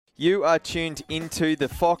You are tuned into the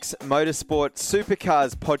Fox Motorsport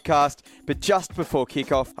Supercars podcast, but just before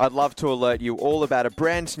kickoff, I'd love to alert you all about a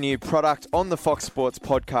brand new product on the Fox Sports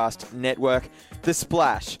Podcast Network, The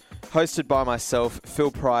Splash. Hosted by myself,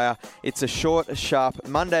 Phil Pryor. It's a short, sharp,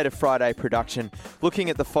 Monday to Friday production looking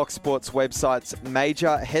at the Fox Sports website's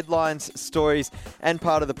major headlines, stories, and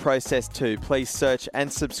part of the process too. Please search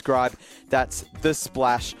and subscribe. That's The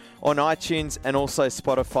Splash on iTunes and also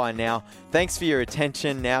Spotify now. Thanks for your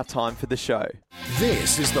attention. Now time for the show.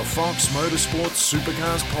 This is the Fox Motorsport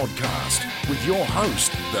Supercars podcast with your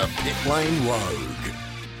host, the Pit Lane Rogue.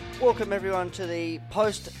 Welcome everyone to the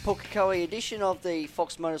post-Pukekohe edition of the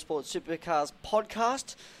Fox Motorsport Supercars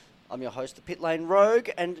podcast. I'm your host, the Pit Lane Rogue,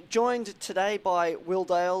 and joined today by Will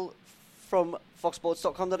Dale from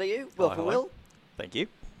foxsports.com.au. Welcome, Will. Thank you.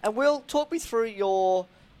 And Will, talk me through your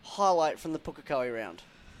highlight from the Pukekohe round.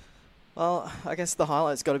 Well, I guess the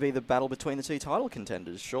highlight's got to be the battle between the two title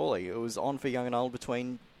contenders, surely. It was on for young and old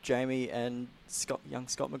between Jamie and young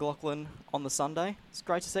Scott McLaughlin on the Sunday. It's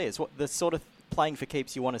great to see. It's what the sort of playing for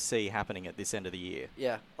keeps you want to see happening at this end of the year.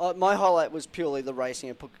 Yeah. My highlight was purely the racing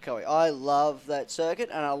at Pukekohe. I love that circuit,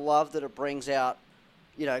 and I love that it brings out,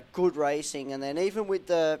 good racing. And then even with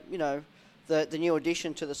the new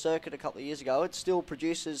addition to the circuit a couple of years ago, it still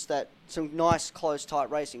produces some nice, close, tight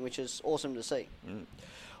racing, which is awesome to see. Mm.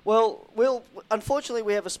 Well, unfortunately,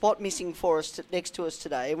 we have a spot missing for us next to us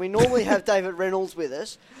today, and we normally have David Reynolds with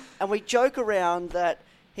us, and we joke around that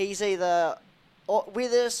he's either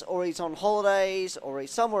with us, or he's on holidays, or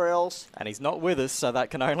he's somewhere else. And he's not with us, so that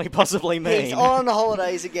can only possibly mean he's on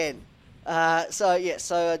holidays again.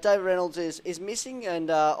 So David Reynolds is missing and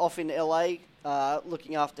off in LA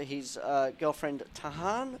looking after his girlfriend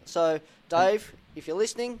Tahan. So, Dave, if you're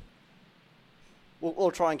listening, we'll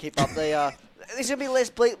try and keep up the... There's going to be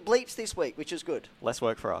less bleeps this week, which is good. Less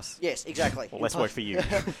work for us. Yes, exactly. Well, less work for you.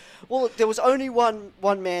 Well, there was only one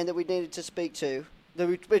man that we needed to speak to,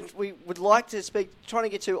 that we would like to trying to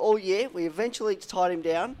get to all year. We eventually tied him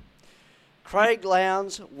down. Craig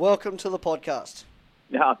Lowndes, welcome to the podcast.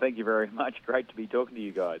 No, thank you very much. Great to be talking to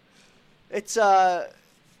you guys. It's I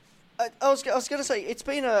was going to say, it's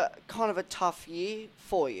been a kind of a tough year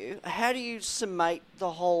for you. How do you summate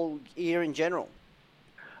the whole year in general?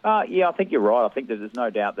 Yeah, I think you're right. I think that there's no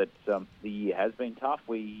doubt that the year has been tough.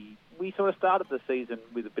 We sort of started the season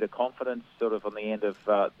with a bit of confidence, sort of on the end of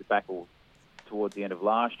the back or towards the end of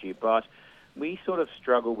last year, but we sort of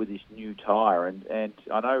struggle with this new tyre, and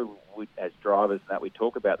I know as drivers that we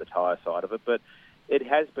talk about the tyre side of it, but it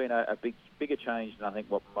has been a bigger change than I think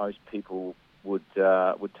what most people would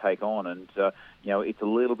take on, and it's a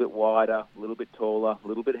little bit wider, a little bit taller, a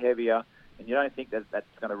little bit heavier, and you don't think that's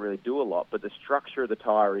going to really do a lot, but the structure of the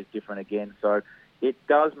tyre is different again, so it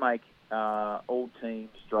does make all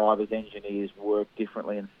teams, drivers, engineers work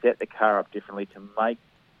differently and set the car up differently to make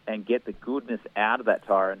and get the goodness out of that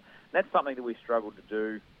tyre. And that's something that we struggled to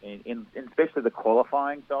do, in especially the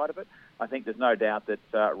qualifying side of it. I think there's no doubt that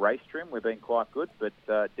race trim, we've been quite good, but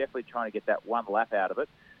definitely trying to get that one lap out of it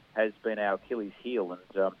has been our Achilles heel.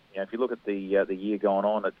 And if you look at the year going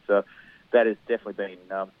on, that has definitely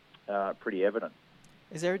been pretty evident.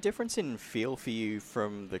 Is there a difference in feel for you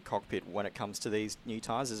from the cockpit when it comes to these new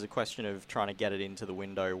tyres? Is it a question of trying to get it into the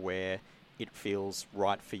window where it feels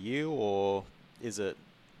right for you, or is it...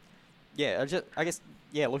 Yeah, I guess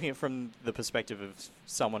looking at it from the perspective of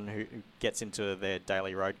someone who gets into their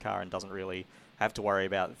daily road car and doesn't really have to worry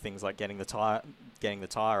about things like getting the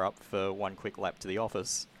tire up for one quick lap to the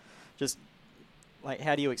office. Just like,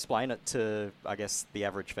 how do you explain it to, I guess, the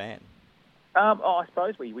average fan? I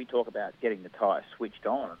suppose we talk about getting the tyre switched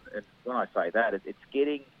on, and when I say that, it's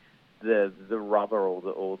getting the rubber or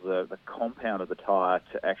the compound of the tyre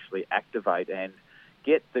to actually activate and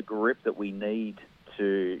get the grip that we need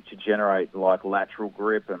to generate, like lateral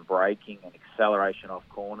grip and braking and acceleration off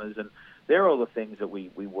corners. And they're all the things that we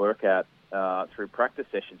work at through practice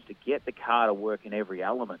sessions to get the car to work in every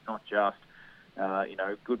element, not just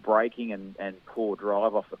good braking and poor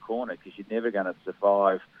drive off the corner, because you're never going to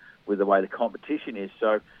survive with the way the competition is.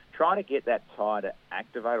 So trying to get that tyre to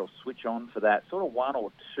activate or switch on for that sort of 1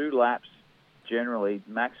 or 2 laps, generally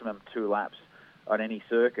maximum 2 laps on any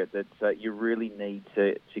circuit, that you really need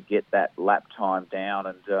to get that lap time down.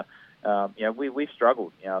 And we've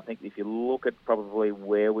struggled. I think if you look at probably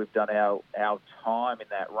where we've done our time in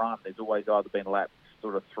that run, there's always either been laps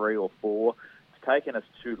sort of 3 or 4. It's taken us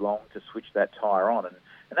too long to switch that tyre on, and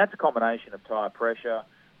that's a combination of tyre pressure,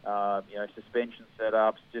 suspension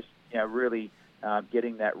setups, just really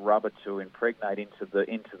getting that rubber to impregnate into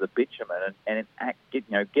the bitumen and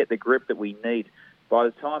get the grip that we need. By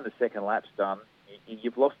the time the second lap's done,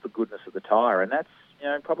 you've lost the goodness of the tyre, and that's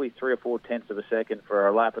probably 3 or 4 tenths of a second for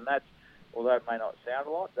a lap, and that's, although it may not sound a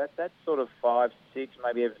lot, that's sort of 5, 6,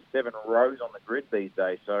 maybe even 7 rows on the grid these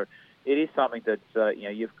days. So it is something that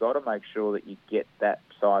you've got to make sure that you get that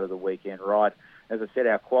side of the weekend right. As I said,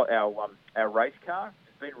 our race car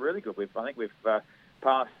has been really good. I think we've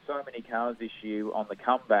passed so many cars this year on the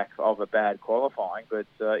comeback of a bad qualifying, but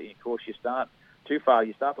of course you start too far.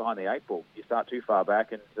 You start behind the 8 ball. You start too far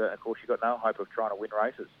back, and of course you've got no hope of trying to win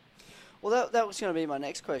races. Well, that was going to be my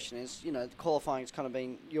next question. Is qualifying has kind of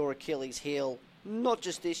been your Achilles heel, not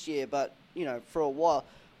just this year, but for a while.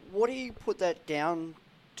 What do you put that down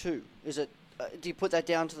to? Is it do you put that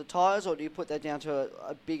down to the tyres, or do you put that down to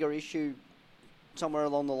a bigger issue somewhere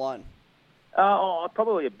along the line?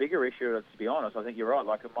 Probably a bigger issue, to be honest. I think you're right.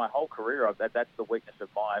 Like in my whole career, that's the weakness of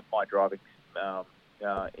my driving.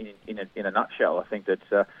 In a nutshell, I think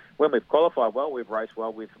that when we've qualified well, we've raced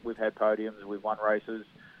well, we've had podiums, we've won races.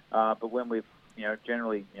 But when we've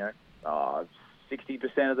generally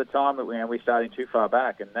 60% of the time that we're starting too far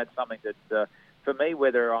back, and that's something that for me,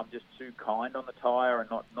 whether I'm just too kind on the tyre and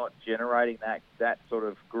not generating that sort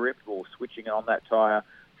of grip or switching on that tyre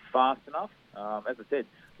fast enough. As I said,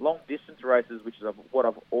 long distance races, which is what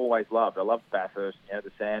I've always loved. I love Bathurst,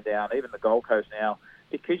 the Sandown, even the Gold Coast now,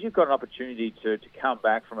 because you've got an opportunity to come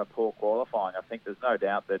back from a poor qualifying. I think there's no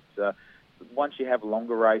doubt that once you have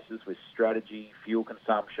longer races with strategy, fuel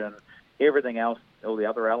consumption, everything else, all the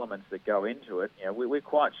other elements that go into it, we're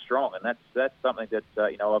quite strong, and that's something that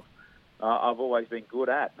I've always been good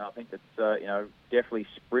at. And I think that definitely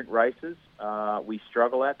sprint races we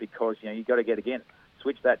struggle at, because you've got to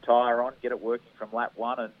switch that tyre on, get it working from lap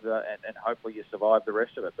 1, and hopefully you survive the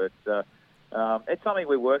rest of it. But it's something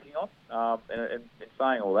we're working on. And in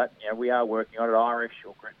saying all that, we are working on it. Irish,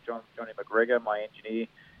 or Johnny McGregor, my engineer,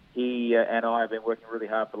 he and I have been working really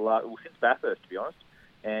hard for since Bathurst, to be honest.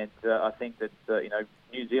 And I think that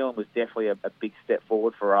New Zealand was definitely a big step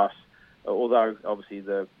forward for us. Although obviously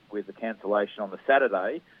with the cancellation on the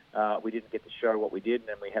Saturday, we didn't get to show what we did,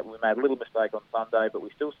 and we made a little mistake on Sunday, but we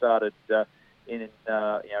still started in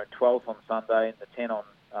 12th on Sunday and the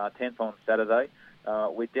 10th on Saturday.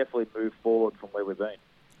 We definitely moved forward from where we've been.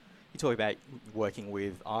 You talk about working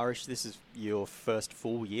with Irish. This is your first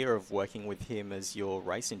full year of working with him as your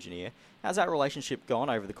race engineer. How's that relationship gone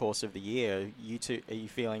over the course of the year? Are you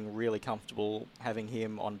feeling really comfortable having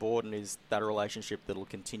him on board, and is that a relationship that'll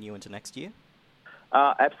continue into next year?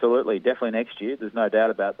 Absolutely, definitely next year. There's no doubt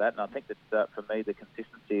about that. And I think that for me, the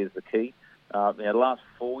consistency is the key. The last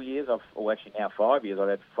 4 years, actually now 5 years, I've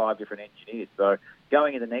had 5 different engineers. So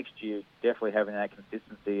going into next year, definitely having that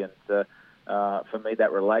consistency, and for me,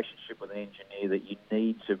 that relationship with an engineer, that you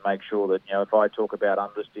need to make sure that, if I talk about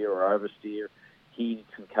understeer or oversteer, he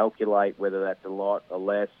can calculate whether that's a lot or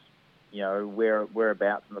less,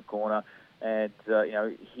 whereabouts in the corner. And,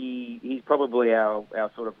 he's probably our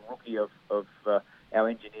sort of rookie of our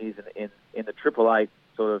engineers in the AAA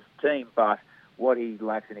sort of team, but what he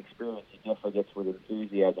lacks in experience, he definitely gets with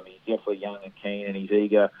enthusiasm. He's definitely young and keen, and he's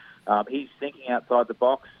eager. He's thinking outside the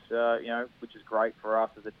box, which is great for us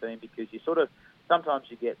as a team, because sometimes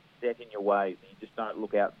you get set in your ways and you just don't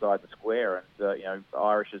look outside the square. And,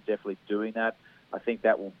 Irish is definitely doing that. I think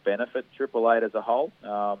that will benefit Triple Eight as a whole.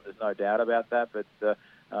 There's no doubt about that. But,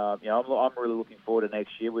 I'm really looking forward to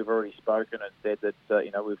next year. We've already spoken and said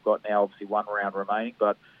that, we've got now obviously 1 round remaining.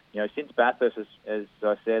 But, since Bathurst, as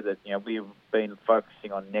I said, that, we've been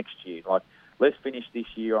focusing on next year. Like, let's finish this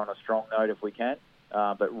year on a strong note if we can,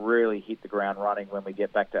 but really hit the ground running when we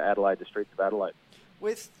get back to Adelaide, the streets of Adelaide.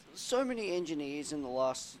 With so many engineers in the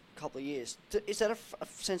last couple of years, is that a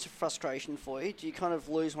sense of frustration for you? Do you kind of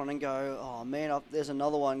lose one and go, oh man, there's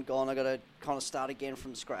another one gone, I've got to kind of start again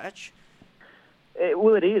from scratch?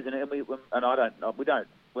 Well, it is,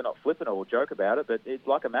 we're not flippant or joke about it, but it's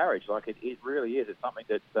like a marriage. Like it really is. It's something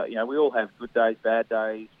that we all have good days, bad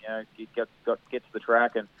days. You get to the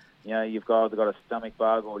track and you've either got a stomach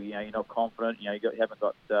bug, or you're not confident. You haven't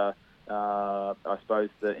got I suppose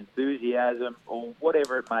the enthusiasm or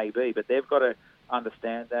whatever it may be. But they've got to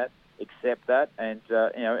understand that, accept that, and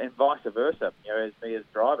and vice versa. As me as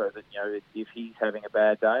driver, that if he's having a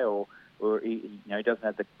bad day or he doesn't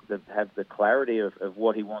have the clarity of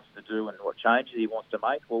what he wants to do and what changes he wants to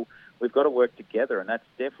make, well, we've got to work together, and that's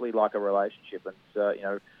definitely like a relationship.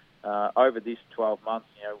 And over this 12 months,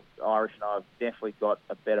 Irish and I have definitely got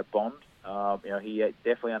a better bond. He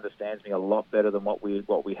definitely understands me a lot better than what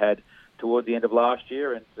we had towards the end of last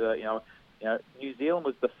year. And New Zealand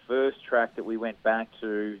was the first track that we went back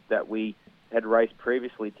to that we had raced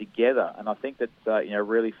previously together, and I think that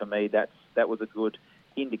really for me that was a good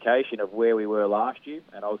indication of where we were last year.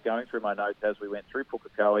 And I was going through my notes as we went through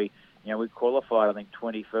Pukekohe, we qualified, I think,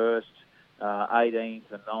 21st,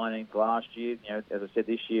 18th and 19th last year. As I said,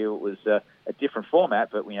 this year it was a different format,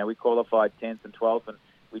 but we qualified 10th and 12th, and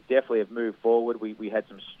we definitely have moved forward. We had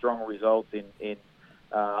some strong results in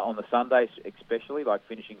on the Sundays, especially, like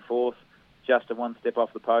finishing 4th, just one step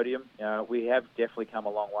off the podium. We have definitely come a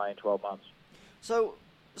long way in 12 months.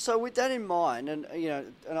 So with that in mind, and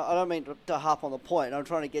and I don't mean to harp on the point. I'm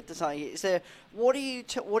trying to get to something here. Is there what do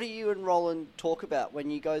you and Roland talk about when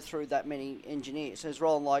you go through that many engineers? Is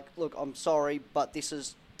Roland like, look, I'm sorry, but this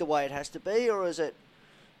is the way it has to be, or is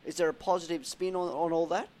there a positive spin on all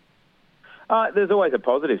that? There's always a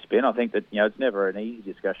positive spin. I think that it's never an easy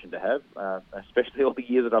discussion to have, especially all the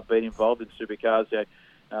years that I've been involved in supercars.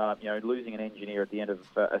 Losing an engineer at the end of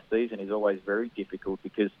a season is always very difficult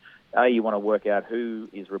because you want to work out who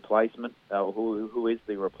is replacement, who is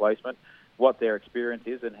the replacement, what their experience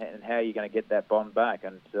is, and how you're going to get that bond back.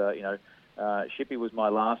 And Shippy was my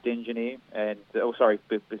last engineer, and besides,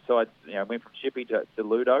 I went from Shippy to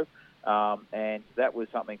Ludo. And that was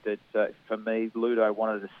something that, for me, Ludo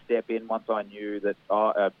wanted to step in once I knew that,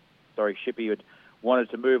 Shippy had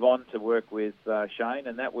wanted to move on to work with Shane,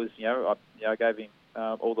 and that was, I gave him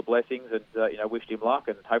all the blessings and, wished him luck,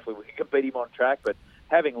 and hopefully we can beat him on track. But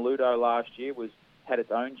having Ludo last year had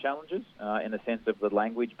its own challenges in the sense of the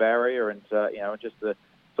language barrier and, just the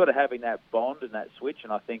sort of having that bond and that switch.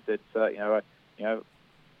 And I think that,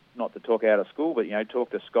 not to talk out of school, but, talk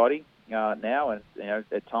to Scotty now, and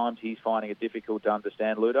at times he's finding it difficult to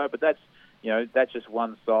understand Ludo, but that's just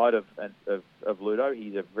one side of Ludo.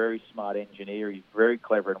 He's a very smart engineer. He's very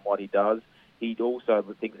clever in what he does. He also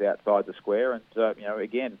thinks outside the square, and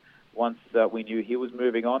again, once we knew he was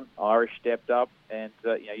moving on, Irish stepped up, and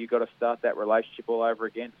you've got to start that relationship all over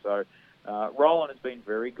again. So Roland has been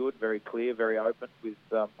very good, very clear, very open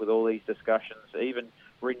with all these discussions, even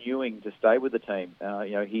renewing to stay with the team.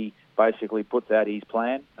 He basically puts out his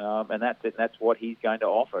plan, and that's it. That's what he's going to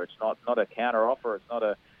offer. It's not a counter offer.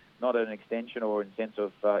 It's not an extension or in sense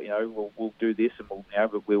of we'll do this and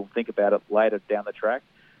we'll think about it later down the track.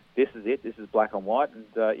 This is it. This is black and white,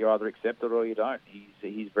 and you either accept it or you don't.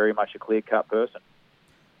 He's very much a clear-cut person.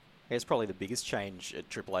 I guess probably the biggest change at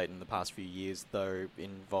Triple Eight in the past few years, though,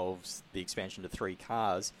 involves the expansion to 3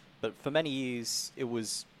 cars. But for many years, it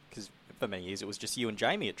was just you and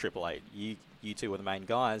Jamie at Triple Eight. You two were the main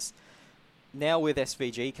guys. Now with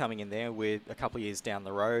SVG coming in there, we're a couple of years down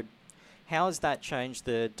the road. How has that changed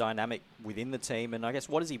the dynamic within the team? And I guess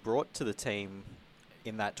what has he brought to the team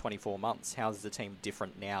in that 24 months? How is the team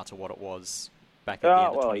different now to what it was back at the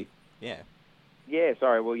end of 20? Yeah,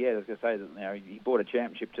 sorry. Well, I was going to say that he brought a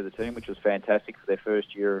championship to the team, which was fantastic for their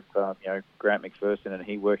first year of Grant McPherson and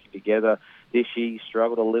he working together. This year he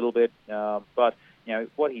struggled a little bit, but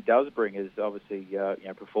what he does bring is obviously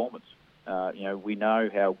performance. We know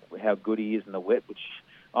how good he is in the wet, which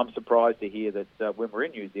I'm surprised to hear that when we're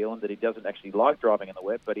in New Zealand that he doesn't actually like driving in the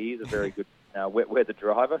wet, but he is a very good wet weather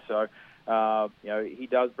driver. So he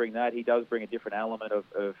does bring that. He does bring a different element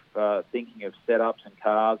of thinking of setups and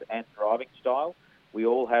cars and driving style. We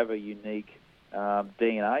all have a unique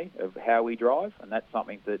DNA of how we drive, and that's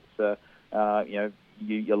something that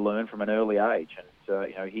you learn from an early age.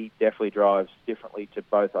 And he definitely drives differently to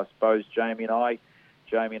both, I suppose, Jamie and I.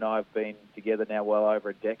 Jamie and I have been together now well over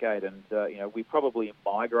a decade, and we probably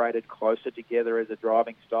migrated closer together as a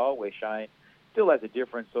driving style, where Shane still has a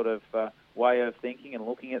different sort of way of thinking and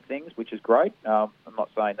looking at things, which is great. I'm not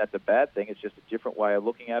saying that's a bad thing. It's just a different way of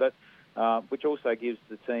looking at it, which also gives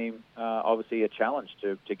the team obviously a challenge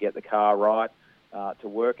to get the car right, to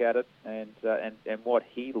work at it, and what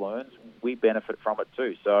he learns, we benefit from it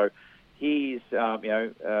too. So he's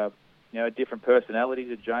different personalities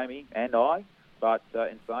to Jamie and I. But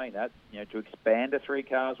in saying that, to expand to 3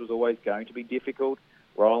 cars was always going to be difficult.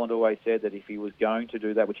 Roland always said that if he was going to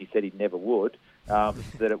do that, which he said he never would,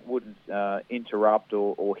 that it wouldn't interrupt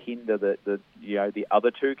or hinder the other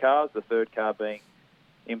 2 cars. The third car being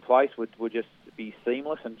in place would just be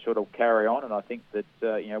seamless and sort of carry on. And I think that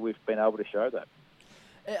we've been able to show that.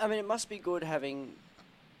 I mean, it must be good having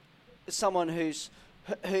someone who's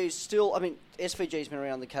still. I mean, SVG's been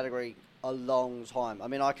around the category a long time. I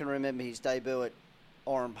mean, I can remember his debut at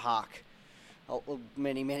Oran Park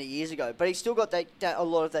many, many years ago, but he's still got a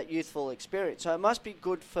lot of that youthful experience. So it must be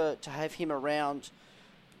good to have him around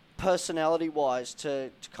personality-wise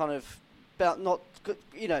to kind of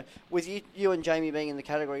with you and Jamie being in the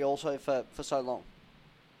category also for so long.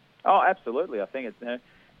 Oh, absolutely. I think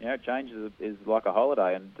it's change is like a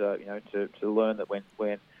holiday, and to learn that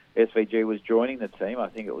when SVG was joining the team, I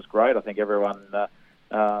think it was great. I think everyone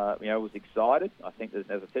was excited. I think that,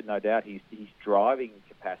 as I said, no doubt his driving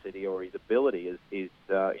capacity or his ability is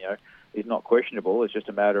not questionable. It's just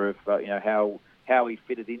a matter of how he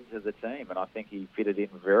fitted into the team, and I think he fitted in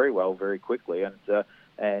very well, very quickly. And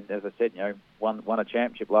as I said, won a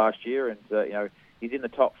championship last year, and he's in the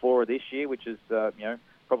top 4 of this year, which is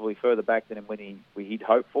probably further back than when he'd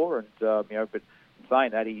hoped for. And but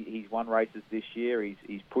saying that, he's won races this year.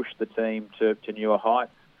 He's pushed the team to newer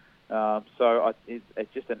heights. So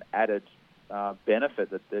it's just an added benefit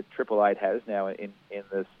that Triple Eight has now in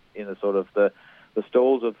the sort of the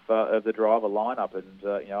stalls of the driver lineup,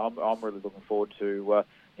 and I'm really looking forward to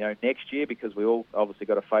next year, because we all obviously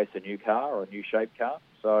got to face a new car or a new shaped car.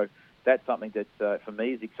 So that's something that for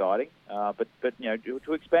me is exciting. But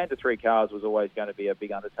to expand to 3 cars was always going to be a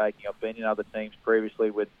big undertaking. I've been in other teams previously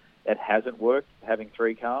with it hasn't worked having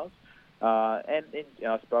 3 cars. And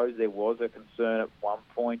I suppose there was a concern at one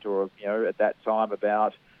point or at that time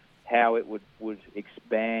about how it would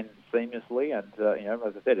expand seamlessly. And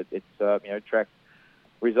as I said, it's track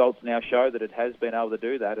results now show that it has been able to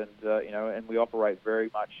do that. And and we operate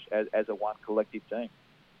very much as a one collective team.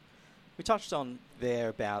 We touched on there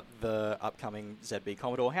about the upcoming ZB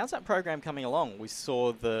Commodore. How's that program coming along? We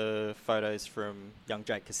saw the photos from young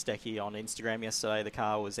Jake Kostecki on Instagram yesterday. The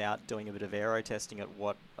car was out doing a bit of aero testing at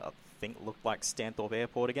what I think looked like Stanthorpe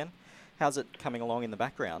Airport again. How's it coming along in the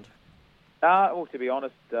background? Well, to be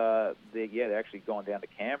honest, they've actually gone down to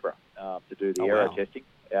Canberra to do the aero testing.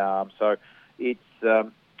 So it's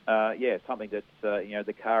something that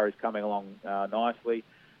the car is coming along nicely.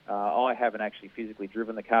 I haven't actually physically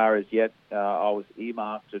driven the car as yet. I was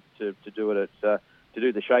earmarked to do it to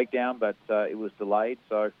do the shakedown, but it was delayed.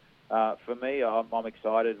 So for me, I'm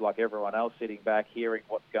excited, like everyone else, sitting back, hearing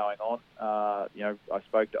what's going on. I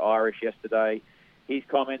spoke to Irish yesterday. His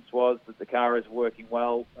comments was that the car is working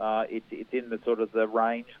well. It's in the sort of the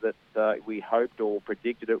range that we hoped or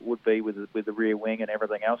predicted it would be with the rear wing and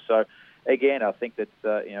everything else. So again, I think that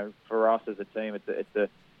for us as a team,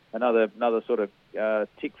 it's another sort of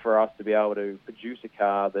tick for us to be able to produce a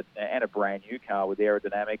car and a brand new car with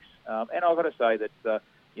aerodynamics. And I've got to say that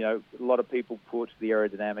a lot of people put the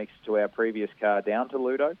aerodynamics to our previous car down to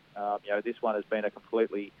Ludo. This one has been a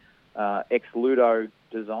completely ex-Ludo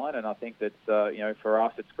design, and I think that for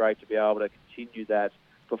us it's great to be able to continue that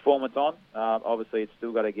performance on. Obviously, it's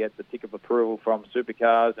still got to get the tick of approval from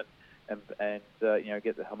Supercars and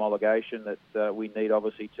get the homologation that we need,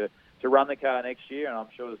 obviously, to run the car next year. And I'm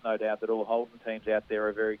sure there's no doubt that all Holden teams out there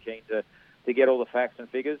are very keen to get all the facts and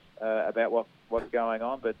figures about what's going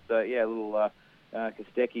on. But little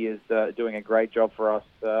Kostecki is doing a great job for us,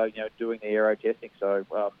 doing the aero testing. So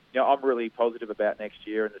I'm really positive about next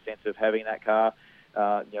year in the sense of having that car.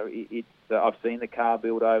 I've seen the car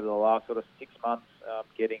build over the last sort of 6 months,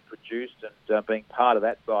 getting produced, and being part of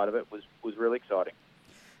that side of it was really exciting.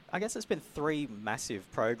 I guess there's been 3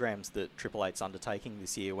 massive programs that Triple Eight's undertaking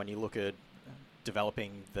this year. When you look at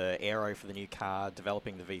developing the aero for the new car,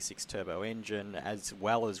 developing the V6 turbo engine, as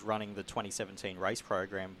well as running the 2017 race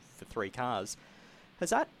program for 3 cars, has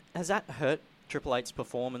that hurt Triple Eight's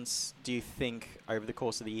performance, do you think, over the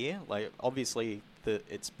course of the year? Like, obviously,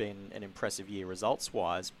 it's been an impressive year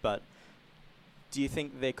results-wise, but do you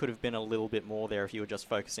think there could have been a little bit more there if you were just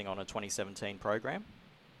focusing on a 2017 program?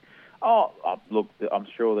 Oh, look, I'm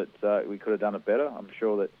sure that we could have done it better. I'm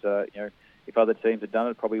sure that if other teams had done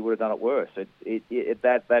it, probably would have done it worse.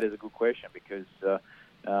 That is a good question, because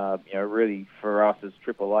really for us as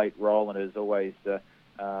Triple Eight, Roland has always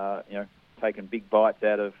taken big bites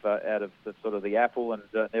out of the sort of the apple and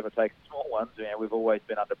never taken small ones. We've always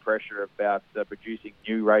been under pressure about producing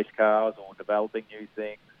new race cars or developing new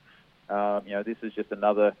things. This is just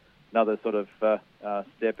another sort of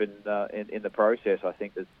step in the process. I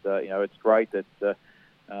think that it's great that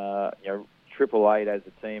Triple Eight as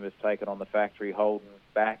a team has taken on the factory Holden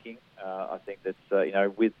backing. I think that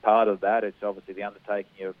with part of that, it's obviously the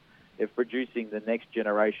undertaking of producing the next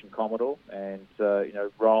generation Commodore, and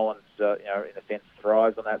Roland's in a sense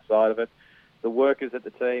thrives on that side of it. The workers at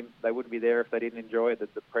the team, they wouldn't be there if they didn't enjoy the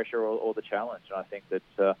pressure or the challenge. And I think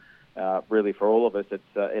that really for all of us,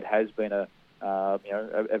 it has been a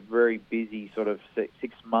very busy sort of 6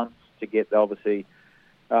 months to get obviously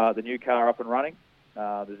the new car up and running.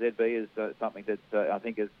 The ZB is something that I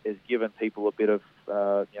think has given people a bit of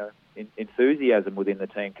enthusiasm within the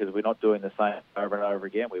team, because we're not doing the same over and over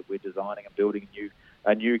again. We're designing and building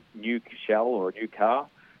a new shell or a new car.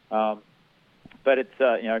 But it's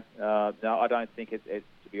no, I don't think to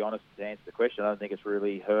be honest, to answer the question, I don't think it's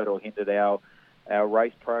really hurt or hindered our our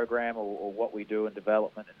race program or what we do in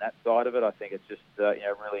development and that side of it. I think it's just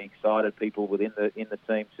really excited people within the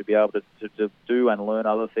team to be able to do and learn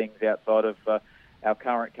other things outside of our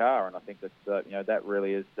current car. And I think that that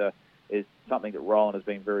really is something that Roland has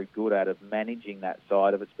been very good at, of managing that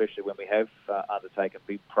side of it, especially when we have undertaken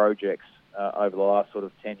big projects over the last sort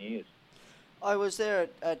of 10 years. I was there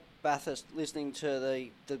at Bathurst listening to the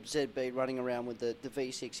ZB running around with the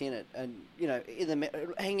V6 in it, and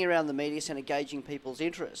hanging around the media centre gauging people's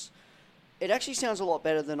interest. It actually sounds a lot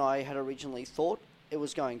better than I had originally thought it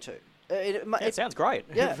was going to. It sounds great.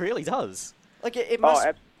 Yeah. It really does. Like it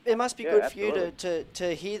must be good absolutely. for you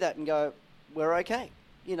to hear that and go, we're okay.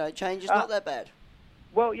 Change is not that bad.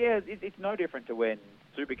 Well, yeah, it's no different to when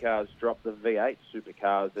Supercars dropped the V8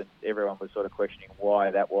 Supercars, and everyone was sort of questioning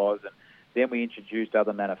why that was. And then we introduced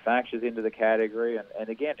other manufacturers into the category. And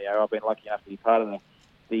again, I've been lucky enough to be part of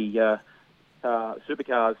the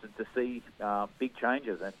Supercars and to see big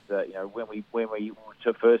changes. And when we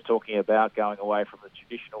were first talking about going away from the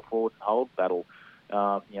traditional forward and hold battle,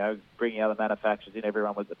 bringing other manufacturers in,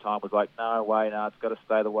 everyone at the time was like, no way, no, it's got to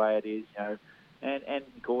stay the way it is. And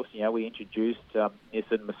of course, we introduced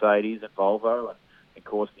Nissan, Mercedes, and Volvo, and of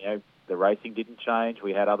course, the racing didn't change.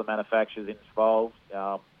 We had other manufacturers involved.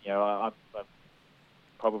 I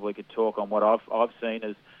probably could talk on what I've seen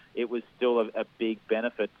as it was still a big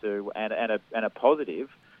benefit to and a positive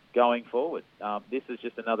going forward. This is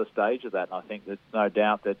just another stage of that, and I think there's no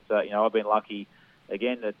doubt that I've been lucky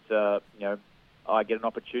again that I get an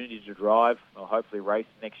opportunity to drive or hopefully race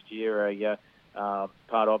next year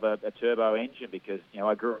part of a turbo engine, because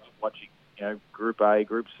I grew up watching Group A,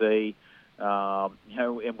 Group C.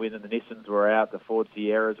 And when the Nissans were out, the Ford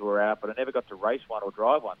Sierras were out, but I never got to race one or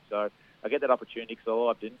drive one. So I get that opportunity because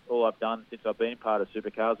all I've done since I've been part of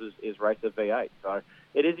Supercars is race a V8. So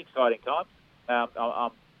it is exciting times.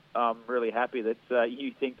 I'm really happy that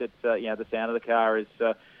you think that the sound of the car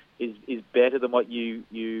is better than what you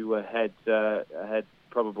had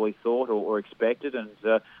probably thought or expected. And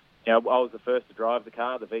I was the first to drive the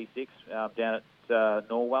car, the V6, down at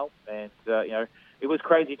Norwell, and it was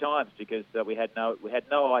crazy times because we had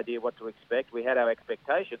no idea what to expect. We had our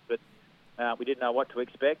expectations, but we didn't know what to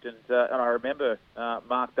expect. And I remember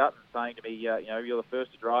Mark Dutton saying to me, you're the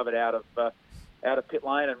first to drive it out of pit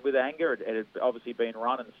lane, and with anger, it had obviously been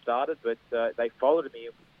run and started, but they followed me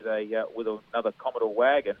with another Commodore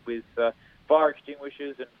wagon with fire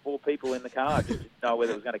extinguishers and 4 people in the car. Just didn't know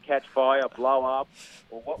whether it was going to catch fire, blow up,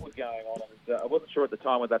 or what was going on. And I wasn't sure at the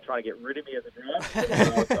time whether they were trying to get rid of me as a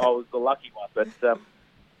driver. I was the lucky one, but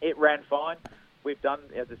it ran fine. We've done,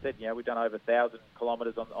 as I said, we've done over 1,000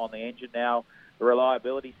 kilometres on the engine now. The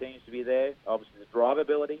reliability seems to be there. Obviously, the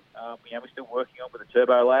drivability, we're still working on with the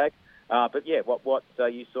turbo lag. But yeah, what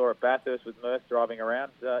you saw at Bathurst with Merth driving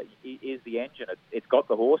around is the engine. It's got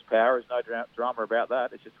the horsepower. There's no drama about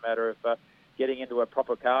that. It's just a matter of getting into a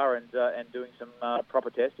proper car and doing some proper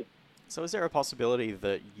testing. So is there a possibility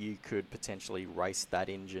that you could potentially race that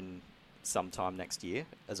engine sometime next year,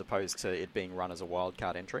 as opposed to it being run as a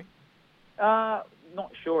wildcard entry?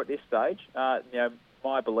 Not sure at this stage.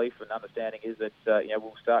 My belief and understanding is that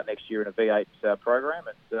we'll start next year in a V8 program,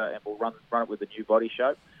 and we'll run it with a new body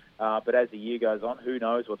shape. But as the year goes on, who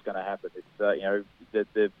knows what's going to happen?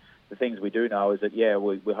 It's the things we do know is that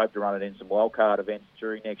we hope to run it in some wildcard events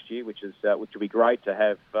during next year, which will be great to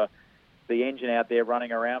have the engine out there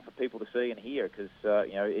running around for people to see and hear, because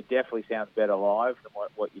it definitely sounds better live than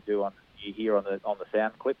what you hear on the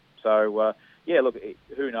sound clip. So look,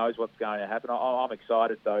 who knows what's going to happen? I'm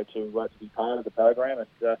excited though to be part of the program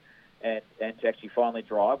and to actually finally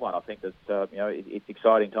drive one. I think that it's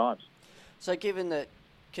exciting times. So given that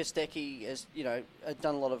Kostecki has,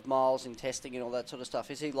 done a lot of miles in testing and all that sort of stuff,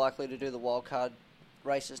 is he likely to do the wildcard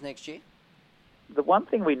races next year? The one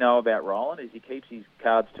thing we know about Roland is he keeps his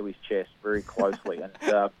cards to his chest very closely, and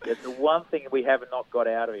it's the one thing we have not got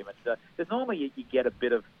out of him. Because normally you get a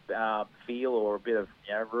bit of feel or a bit of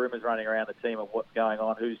rumours running around the team of what's going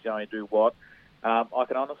on, who's going to do what. I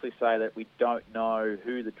can honestly say that we don't know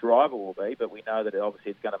who the driver will be, but we know that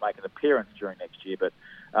obviously it's going to make an appearance during next year. But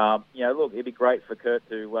look, it'd be great for Kurt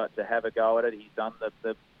to have a go at it. He's done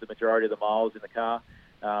the majority of the miles in the car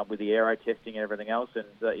with the aero testing and everything else, and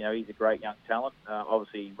he's a great young talent.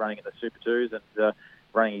 Obviously running in the Super 2s and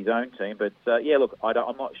running his own team. But look,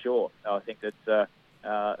 I'm not sure. I think that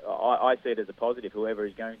I see it as a positive. Whoever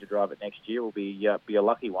is going to drive it next year will be a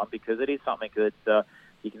lucky one, because it is something that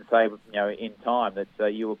you can say, in time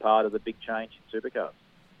that you were part of the big change in Supercars.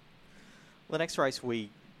 The next race we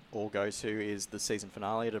all go to is the season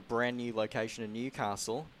finale at a brand new location in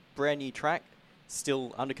Newcastle. Brand new track,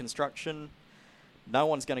 still under construction. no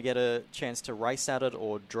one's going to get a chance to race at it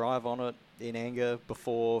or drive on it in anger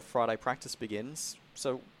before Friday practice begins.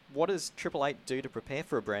 So what does Triple Eight do to prepare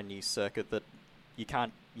for a brand new circuit that you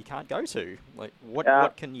can't go to? Like,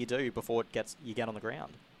 what can you do before you get on the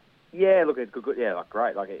ground? Yeah, look, it's good. Yeah, like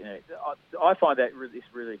great. Like, I find that it's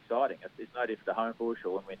really exciting. It's no different to Homebush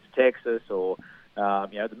or when we went to Texas or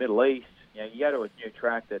the Middle East. You go to a new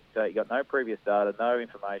track that you got no previous data, no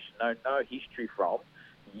information, no history from.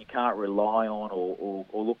 You can't rely on or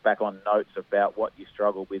look back on notes about what you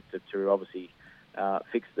struggled with to obviously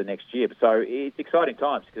fix the next year. So it's exciting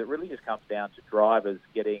times because it really just comes down to drivers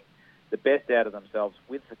getting the best out of themselves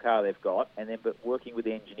with the car they've got, and then working with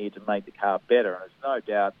the engineer to make the car better. And there's no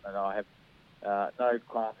doubt, and I have no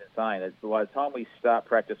qualms in saying that by the time we start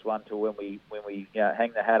practice one to when we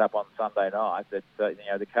hang the hat up on Sunday night, that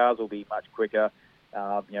the cars will be much quicker.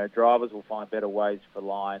 Drivers will find better ways for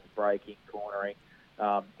lines, braking, cornering.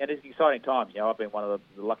 And it's an exciting time. I've been one of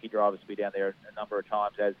the lucky drivers to be down there a number of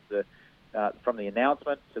times as from the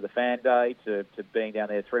announcement to the fan day to being down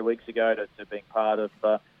there 3 weeks ago to being part of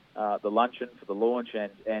the luncheon for the launch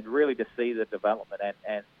and really to see the development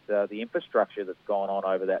and the infrastructure that's gone on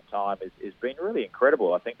over that time has been really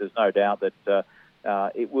incredible. I think there's no doubt that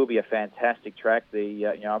it will be a fantastic track.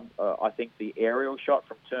 I think the aerial shot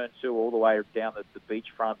from Turn 2 all the way down the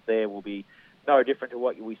beachfront there will be no different to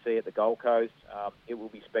what we see at the Gold Coast. It will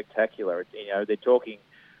be spectacular. They're talking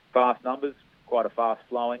fast numbers, quite a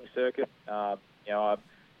fast-flowing circuit.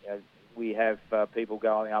 We have people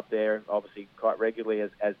going up there, obviously, quite regularly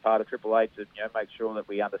as part of Triple Eight to make sure that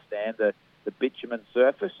we understand the bitumen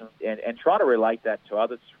surface and try to relate that to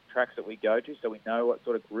other tracks that we go to so we know what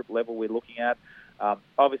sort of grip level we're looking at.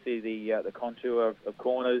 Obviously, the contour of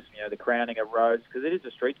corners, the crowning of roads, because it is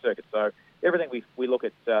a street circuit. So everything we look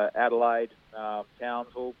at Adelaide,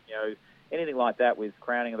 Townsville, anything like that with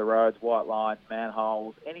crowning of the roads, white lines,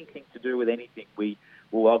 manholes, anything to do with anything,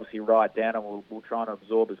 we'll obviously write down and we'll try and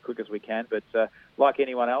absorb as quick as we can. But like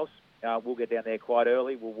anyone else, we'll get down there quite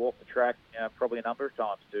early. We'll walk the track probably a number of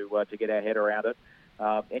times to get our head around it.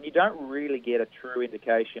 And you don't really get a true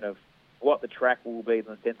indication of what the track will be in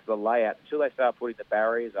the sense of the layout until they start putting the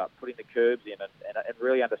barriers up, putting the curbs in, and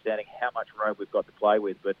really understanding how much road we've got to play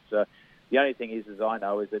with. But the only thing is, as I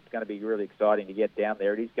know, is it's going to be really exciting to get down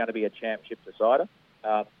there. It is going to be a championship decider.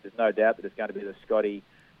 There's no doubt that it's going to be the Scotty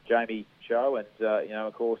Jamie show, and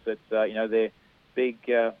of course, it's their big,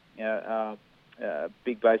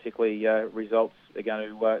 basically results are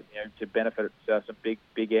going to benefit some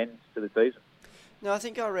big ends to the season. No, I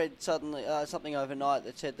think I read suddenly something overnight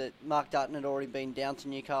that said that Mark Dutton had already been down to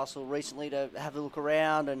Newcastle recently to have a look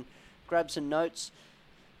around and grab some notes.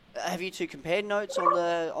 Have you two compared notes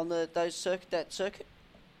on that circuit?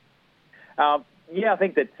 Yeah, I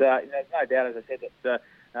think that there's no doubt, as I said, that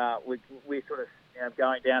we're sort of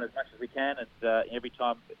going down as much as we can, and every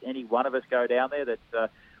time any one of us go down there,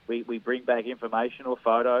 that we bring back information or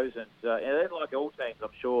photos, and like all teams, I'm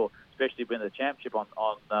sure, especially when the championship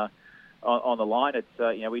on the line,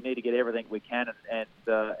 it's we need to get everything we can, and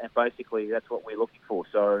basically that's what we're looking for.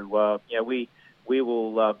 So we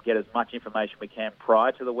will get as much information we can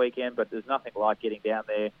prior to the weekend, but there's nothing like getting down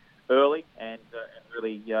there early and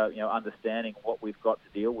really understanding what we've got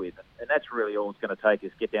to deal with, and that's really all it's going to take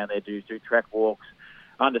is get down there, do track walks,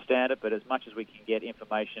 understand it, but as much as we can get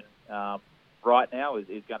information right now is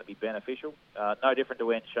going to be beneficial. No different to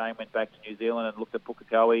when Shane went back to New Zealand and looked at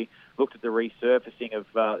Pukekohe, looked at the resurfacing of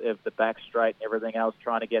the back straight and everything else,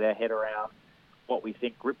 trying to get our head around what we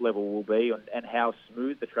think grip level will be and how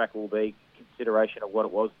smooth the track will be, consideration of what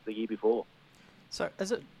it was the year before. So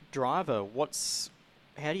as a driver,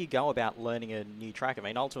 how do you go about learning a new track? I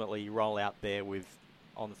mean, ultimately you roll out there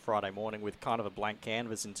on Friday morning with kind of a blank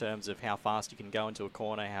canvas in terms of how fast you can go into a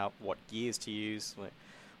corner, what gears to use.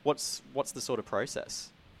 What's the sort of process?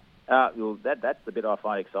 Well, that's the bit I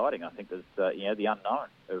find exciting. I think there's the unknown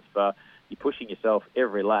of you're pushing yourself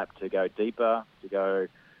every lap to go deeper, to go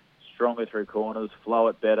stronger through corners, flow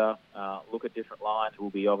it better, look at different lines. We'll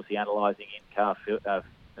be obviously analysing in-car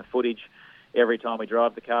footage every time we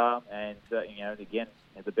drive the car, and again,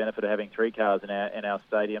 has the benefit of having 3 cars in our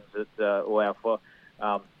stadiums or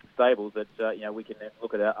our stables that we can then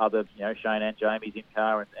look at other Shane and Jamie's in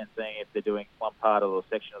car and seeing if they're doing one part of the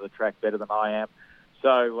section of the track better than I am.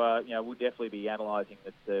 So we'll definitely be analysing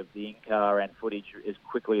the in-car and footage as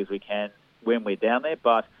quickly as we can when we're down there.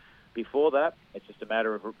 But before that, it's just a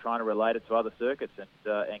matter of trying to relate it to other circuits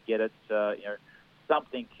and get it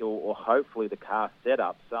something or hopefully the car set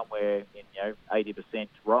up somewhere in 80%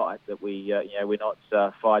 right, that we're not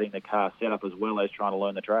fighting the car setup as well as trying to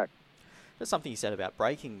learn the track. There's something you said about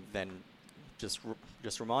braking then.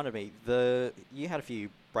 just reminded me, you had a few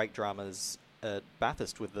brake dramas at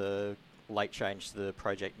Bathurst with the late change to the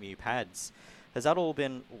Project Mu pads. Has that all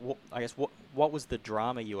been, what was the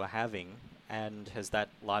drama you were having, and has that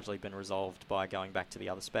largely been resolved by going back to the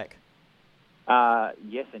other spec?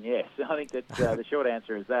 Yes and yes. I think that the short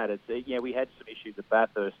answer is that. We had some issues at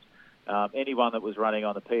Bathurst. Anyone that was running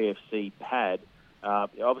on the PFC pad,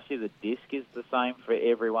 obviously the disc is the same for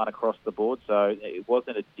everyone across the board, so it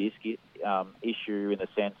wasn't a disc issue in the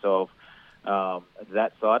sense of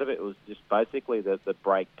that side of it. It was just basically the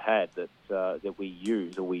brake pad that we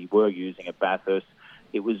use, or we were using at Bathurst.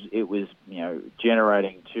 It was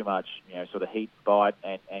generating too much sort of heat bite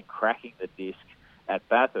and cracking the disc at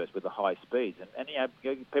Bathurst with the high speeds. And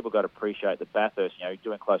people got to appreciate that Bathurst,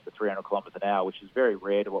 doing close to 300 kilometres an hour, which is very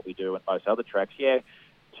rare to what we do in most other tracks.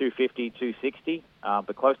 250, 260,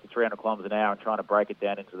 but close to 300 kilometres an hour and trying to break it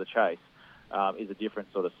down into the chase is a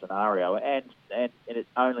different sort of scenario. And it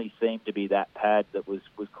only seemed to be that pad that was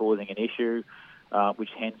causing an issue, which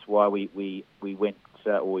hence why we went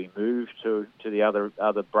or we moved to the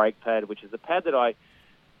other brake pad, which is a pad that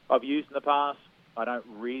I've used in the past. I don't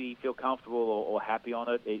really feel comfortable or happy on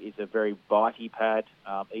it. It's a very bitey pad,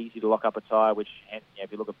 easy to lock up a tyre, which,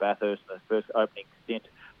 if you look at Bathurst in the first opening stint,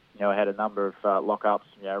 I had a number of lock-ups,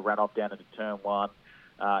 ran off down into turn one.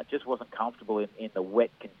 Just wasn't comfortable in the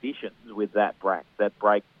wet conditions with that brake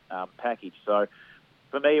package. So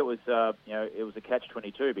for me, it was a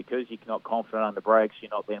catch-22 because you're not confident on the brakes,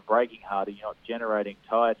 you're not then braking harder, you're not generating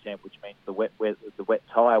tyre temp, which means the wet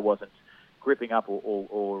tyre wasn't gripping up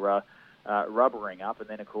or rubbering up, and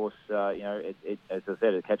then of course, as I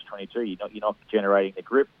said, a catch-22. You're not generating the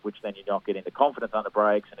grip, which then you're not getting the confidence on the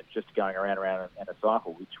brakes, and it's just going around in a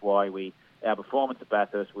cycle. Which is why our performance at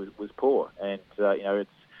Bathurst was poor, and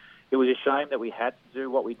it was a shame that we had to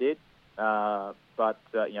do what we did. But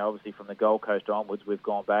obviously from the Gold Coast onwards, we've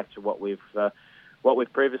gone back to what we've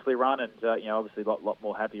previously run, and obviously a lot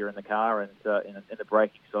more happier in the car, and in the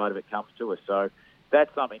braking side of it comes to us. So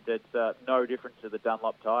that's something that's no different to the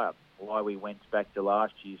Dunlop tyre. Why we went back to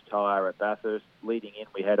last year's tyre at Bathurst. Leading in,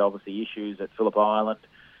 we had obviously issues at Phillip Island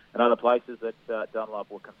and other places that Dunlop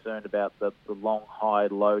were concerned about the long, high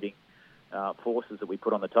loading forces that we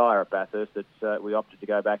put on the tyre at Bathurst. That we opted to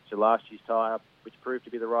go back to last year's tyre, which proved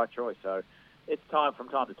to be the right choice. So it's from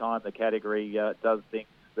time to time the category does things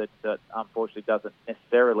that unfortunately doesn't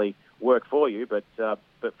necessarily work for you, but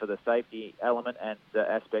for the safety element and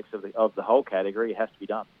aspects of the whole category, it has to be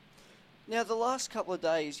done. Now, the last couple of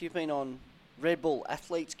days you've been on Red Bull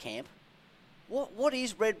Athletes Camp. What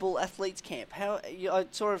is Red Bull Athletes Camp? I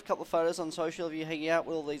saw a couple of photos on social of you hanging out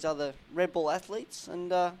with all these other Red Bull athletes,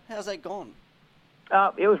 and how's that gone?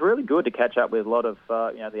 It was really good to catch up with a lot of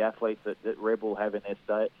the athletes that Red Bull have in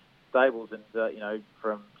their stables, and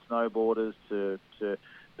from snowboarders to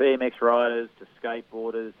BMX riders to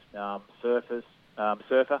skateboarders,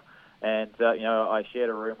 surfer. And I shared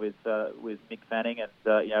a room with Mick Fanning, and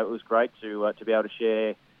it was great to be able to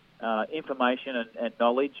share information and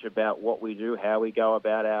knowledge about what we do, how we go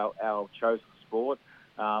about our chosen sport.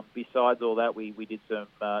 Besides all that, we did some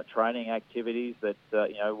training activities that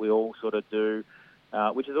we all sort of do,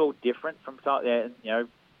 which is all different from time.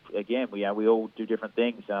 Again, we all do different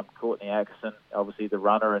things. Courtney Atkinson, obviously the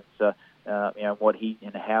runner, and what he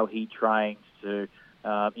and how he trains to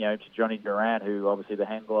Johnny Durant, who obviously the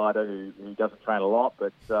hang glider, who doesn't train a lot,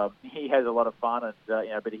 but he has a lot of fun,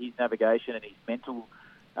 and but his navigation and his mental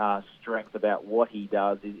strength about what he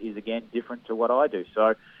does is again different to what I do.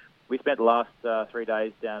 So we spent the last 3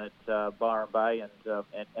 days down at Byron Bay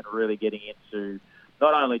and really getting into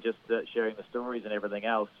not only just sharing the stories and everything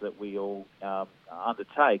else that we all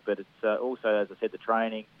undertake, but it's also, as I said, the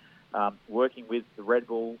training, working with the Red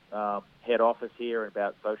Bull head office here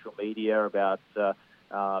about social media, about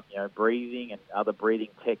breathing and other breathing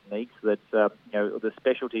techniques that, the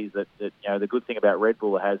specialties that the good thing about Red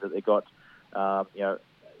Bull has that they've got,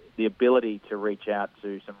 the ability to reach out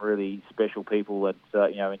to some really special people that,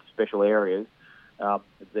 in special areas,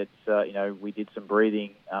 that, we did some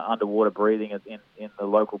breathing, underwater breathing in the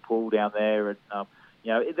local pool down there. And,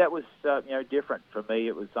 that was, different for me.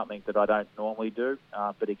 It was something that I don't normally do.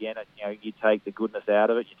 But again, you take the goodness out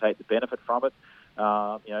of it. You take the benefit from it.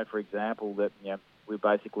 For example, that, we're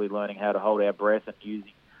basically learning how to hold our breath and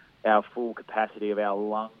using our full capacity of our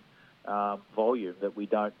lung volume that we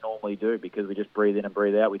don't normally do because we just breathe in and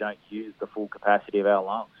breathe out. We don't use the full capacity of our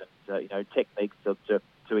lungs, and techniques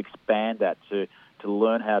to expand that, to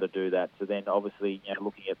learn how to do that. So then, obviously,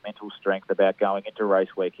 looking at mental strength about going into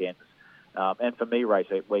race weekends, and for me, race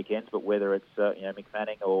weekends, but whether it's Mick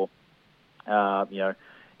Fanning or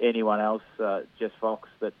anyone else, just Fox,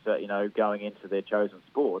 that's going into their chosen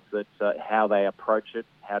sports, that how they approach it,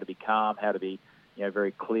 how to be calm, how to be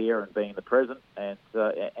very clear and being in the present, and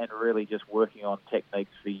really just working on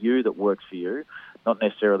techniques for you that works for you, not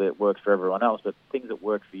necessarily that works for everyone else, but things that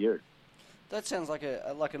work for you. That sounds like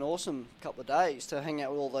an awesome couple of days to hang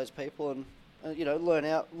out with all those people and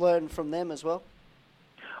learn from them as well.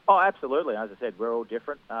 Oh, absolutely. As I said, we're all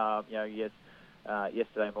different.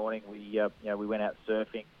 Yesterday morning we went out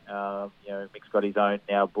surfing. Mick's got his own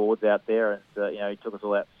now boards out there, and he took us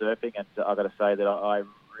all out surfing. And I've got to say that I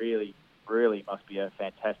really must be a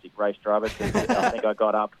fantastic race driver. I think I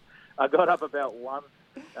got up about once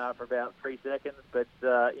for about 3 seconds, but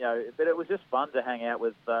it was just fun to hang out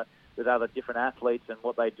with other different athletes and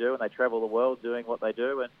what they do, and they travel the world doing what they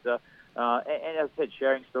do, and as I said,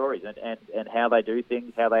 sharing stories and how they do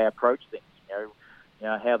things, how they approach things,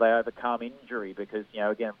 how they overcome injury, because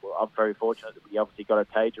again, I'm very fortunate that we obviously got a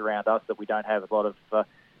cage around us that we don't have a lot of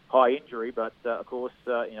high injury, but of course,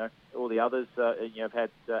 all the others, have had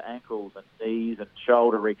ankles and knees and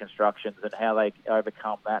shoulder reconstructions, and how they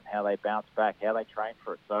overcome that, how they bounce back, how they train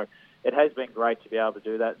for it. So it has been great to be able to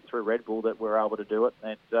do that through Red Bull, that we're able to do it.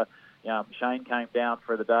 And Shane came down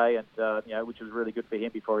for the day, and which was really good for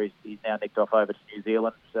him before he's now nicked off over to New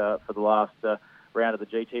Zealand for the last round of the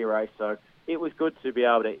GT race. So it was good to be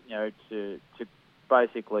able to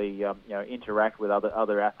basically interact with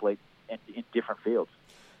other athletes in different fields.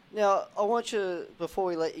 Now, I want you, before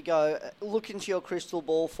we let you go, look into your crystal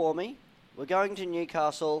ball for me. We're going to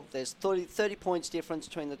Newcastle. There's 30 points difference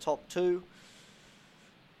between the top two.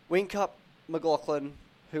 Whincup, McLaughlin,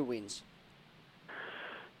 who wins?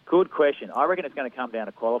 Good question. I reckon it's going to come down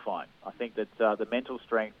to qualifying. I think that the mental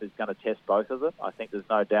strength is going to test both of them. I think there's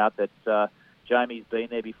no doubt that Jamie's been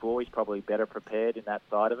there before. He's probably better prepared in that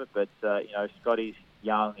side of it. But, Scotty's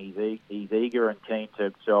young. He's eager and keen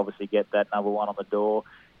to obviously get that number one on the door.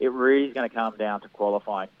 It really is going to come down to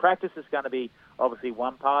qualifying. Practice is going to be obviously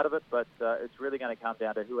one part of it, but it's really going to come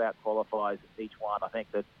down to who out-qualifies each one. I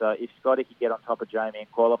think that if Scotty can get on top of Jamie in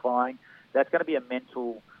qualifying, that's going to be a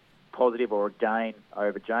mental positive or a gain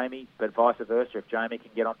over Jamie, but vice versa. If Jamie can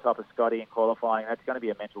get on top of Scotty in qualifying, that's going to be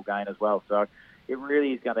a mental gain as well. So it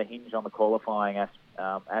really is going to hinge on the qualifying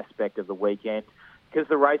aspect of the weekend, because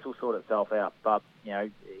the race will sort itself out. But,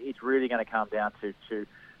 it's really going to come down to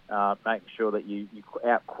making sure that you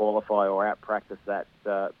out-qualify or out-practice that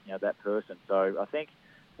person. So I think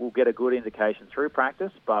we'll get a good indication through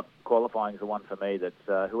practice, but qualifying is the one for me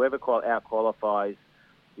that whoever out-qualifies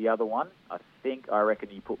the other one, I reckon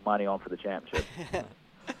you put money on for the championship.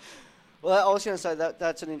 Well, I was going to say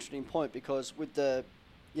that's an interesting point, because with the,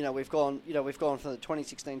 we've gone from the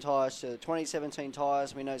 2016 tyres to the 2017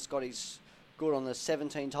 tyres. We know Scotty's good on the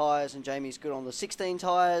 17 tyres and Jamie's good on the 16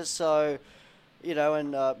 tyres. So,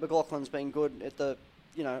 and McLaughlin's been good at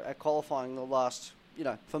at qualifying the last,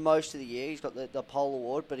 for most of the year. He's got the pole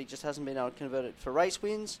award, but he just hasn't been able to convert it for race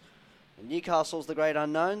wins. And Newcastle's the great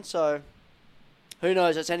unknown, so who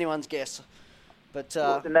knows? It's anyone's guess. But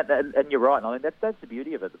and you're right. I mean, that's the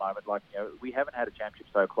beauty of it at the moment. Like, we haven't had a championship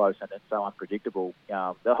so close and it's so unpredictable.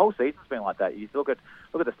 The whole season's been like that. You look at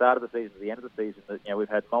the start of the season, the end of the season. We've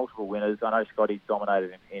had multiple winners. I know Scotty's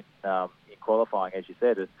dominated in qualifying, as you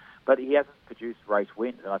said, but he hasn't produced race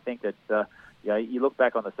wins. And I think that you look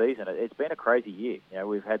back on the season, it's been a crazy year.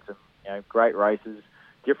 We've had some great races,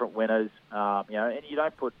 different winners. And you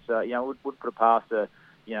don't put wouldn't put it past the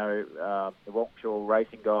Walkinshaw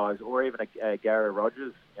racing guys, or even a Gary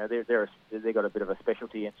Rogers. They've got a bit of a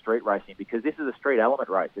specialty in street racing, because this is a street element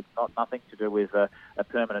race. It's nothing to do with a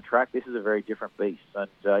permanent track. This is a very different beast. And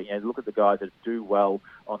look at the guys that do well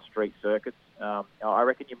on street circuits. I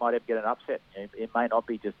reckon you might even get an upset. It may not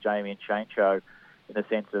be just Jamie and Shane show in the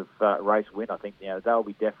sense of race win. I think they'll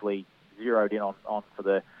be definitely zeroed in on for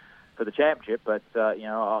the championship. But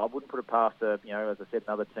I wouldn't put it past as I said,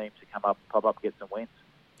 another team to pop up, get some wins.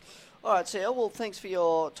 All right, Seal. Well, thanks for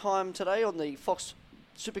your time today on the Fox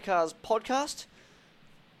Supercars podcast.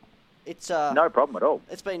 It's no problem at all.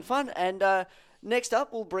 It's been fun. And next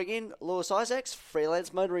up, we'll bring in Lewis Isaacs,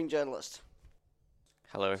 freelance motoring journalist.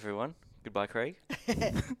 Hello, everyone. Goodbye, Craig.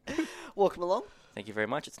 Welcome along. Thank you very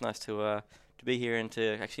much. It's nice to be here and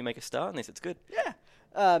to actually make a start in this. It's good.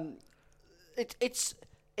 Yeah.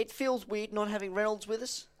 It feels weird not having Reynolds with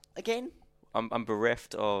us again. I'm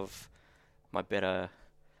bereft of my better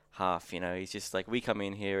half. He's just like, we come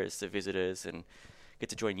in here as the visitors and get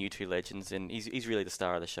to join you two legends, and he's really the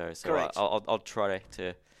star of the show. So I'll try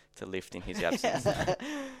to lift in his absence.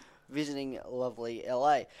 Visiting lovely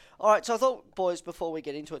LA. All right, so I thought, boys, before we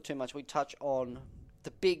get into it too much, we'd touch on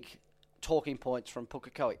the big talking points from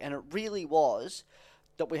Pukekohe, and it really was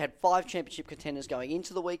that we had 5 championship contenders going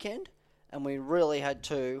into the weekend, and we really had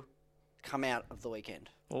 2 come out of the weekend.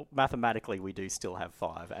 Well, mathematically, we do still have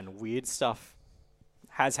 5, and weird stuff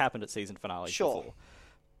has happened at season finales before.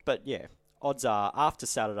 But yeah, odds are after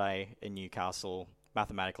Saturday in Newcastle,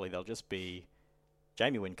 mathematically they'll just be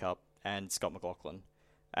Jamie Whincup and Scott McLaughlin.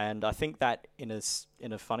 And I think that in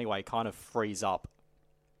a funny way kind of frees up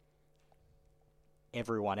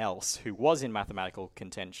everyone else who was in mathematical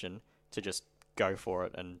contention to just go for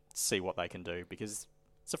it and see what they can do, because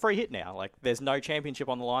it's a free hit now. Like, there's no championship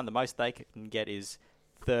on the line. The most they can get is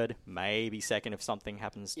 3rd, maybe 2nd if something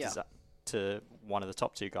happens to one of the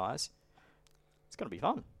top 2 guys. It's going to be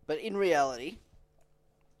fun. But in reality,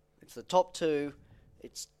 it's the top 2,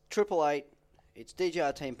 it's 888, it's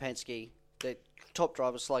DJR Team Penske, the top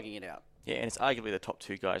drivers slugging it out. Yeah, and it's arguably the top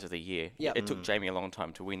 2 guys of the year. Yep. It took Jamie a long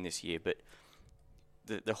time to win this year, but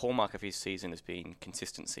the hallmark of his season has been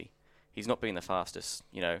consistency. He's not been the fastest,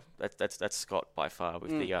 you know. That's Scott by far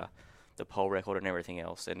with the pole record and everything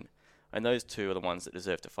else, and those 2 are the ones that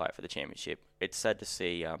deserve to fight for the championship. It's sad to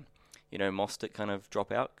see, Mostert kind of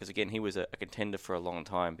drop out, because again he was a contender for a long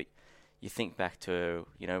time. But you think back to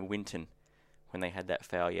Winton when they had that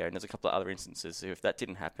failure, and there's a couple of other instances. So if that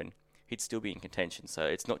didn't happen, he'd still be in contention. So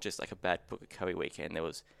it's not just like a bad Pukekohe weekend. There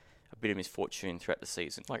was a bit of misfortune throughout the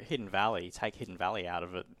season. Like Hidden Valley, take Hidden Valley out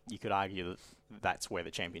of it, you could argue that that's where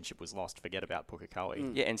the championship was lost. Forget about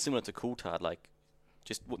Pukekohe. Yeah, and similar to Coulthard, like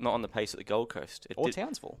just not on the pace at the Gold Coast.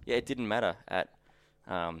 Townsville. Yeah, it didn't matter at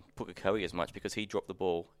Pukekohe as much because he dropped the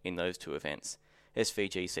ball in those 2 events.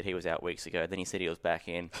 SVG said he was out weeks ago, then he said he was back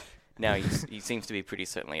in. Now he seems to be pretty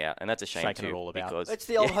certainly out, and that's a shame Shaking too. It all about. Because it's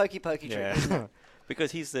the old hokey pokey trick, isn't it?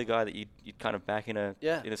 Because he's the guy that you'd kind of back in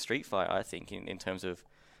a street fight, I think, in terms of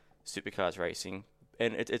supercars racing.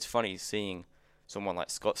 And it's funny seeing someone like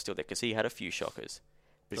Scott still there, because he had a few shockers.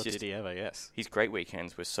 But did he ever? Yes. His great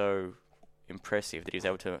weekends were so impressive that he was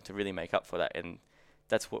able to really make up for that, and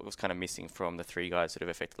that's what was kind of missing from the 3 guys that have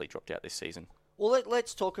effectively dropped out this season. Well,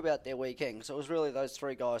 let's talk about their weekend. Because it was really those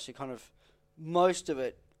 3 guys who kind of, most of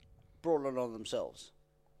it, brought it on themselves.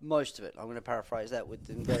 Most of it. I'm going to paraphrase that with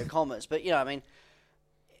inverted commas. But,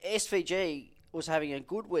 SVG was having a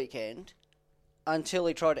good weekend until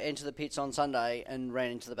he tried to enter the pits on Sunday and ran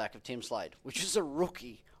into the back of Tim Slade, which is a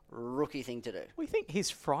rookie thing to do. We think his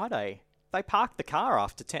Friday, they parked the car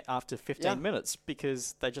after 15 minutes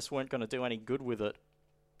because they just weren't going to do any good with it,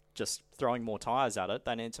 just throwing more tyres at it.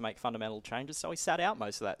 They needed to make fundamental changes, so he sat out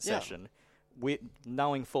most of that session,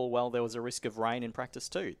 knowing full well there was a risk of rain in practice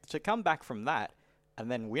too. To come back from that and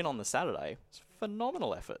then win on the Saturday, it's a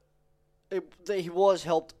phenomenal effort. He was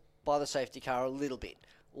helped by the safety car a little bit.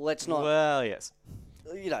 Let's not. Well, yes.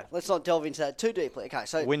 Let's not delve into that too deeply. Okay,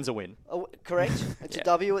 so win's a win. Correct. It's a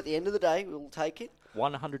W at the end of the day. We'll take it.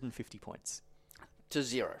 150 points to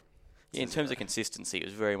 0. Yeah, in terms of consistency, it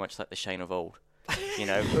was very much like the Shane of old. It's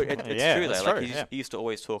true though. Like he used to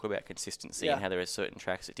always talk about consistency and how there are certain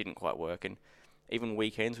tracks that didn't quite work, and even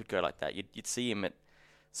weekends would go like that. You'd see him at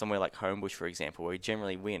somewhere like Homebush, for example, where he'd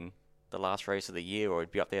generally win the last race of the year, or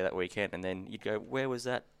he'd be up there that weekend, and then you'd go, "Where was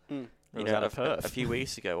that?" A few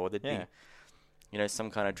weeks ago, or there'd be,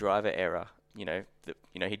 some kind of driver error, that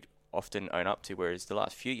he'd often own up to. Whereas the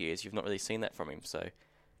last few years, you've not really seen that from him. So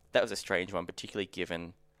that was a strange one, particularly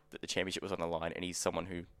given that the championship was on the line, and he's someone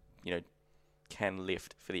who, can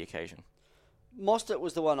lift for the occasion. Mostert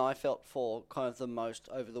was the one I felt for kind of the most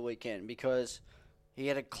over the weekend, because he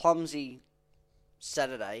had a clumsy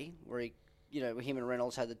Saturday where him and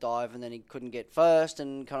Reynolds had the dive and then he couldn't get first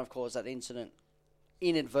and kind of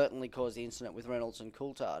inadvertently caused the incident with Reynolds and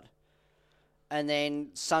Coulthard. And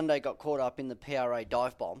then Sunday got caught up in the PRA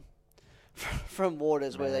dive bomb from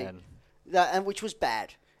Waters, which was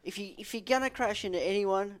bad. If you're gonna crash into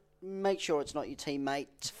anyone, make sure it's not your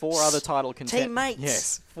teammates. 4 other title contenders. Teammates.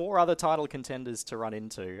 Yes, 4 other title contenders to run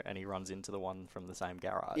into, and he runs into the one from the same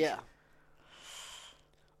garage. Yeah.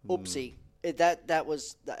 Oopsie. That's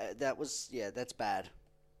bad.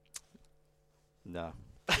 No.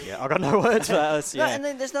 Yeah, I got no words for that. Yeah. No, and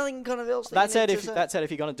then there's nothing kind of else. That said, if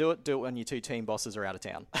you're going to do it when your 2 team bosses are out of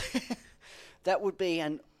town. That would be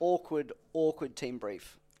an awkward team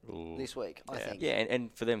brief this week, I think. Yeah,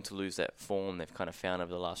 and for them to lose that form they've kind of found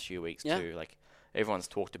over the last few weeks too. Like, everyone's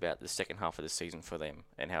talked about the second half of the season for them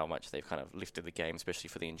and how much they've kind of lifted the game, especially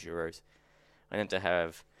for the Enduros. And then to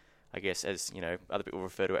have, I guess, as other people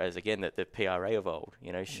refer to it as, again, the PRA of old,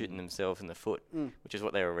 shooting themselves in the foot, which is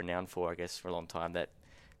what they were renowned for, I guess, for a long time, that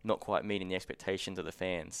not quite meeting the expectations of the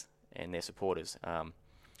fans and their supporters.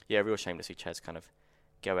 Real shame to see Chaz kind of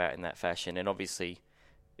go out in that fashion. And obviously,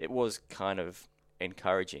 it was kind of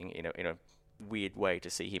encouraging in a weird way to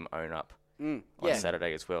see him own up on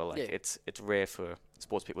Saturday as well. Like it's rare for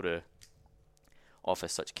sports people to offer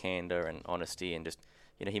such candor and honesty, and just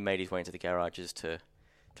he made his way into the garages to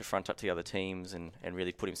front up to the other teams and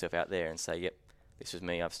really put himself out there and say, yep, this was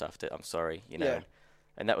me, I've stuffed it, I'm sorry,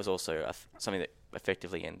 and that was also something that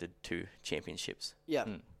effectively ended 2 championships. Yeah.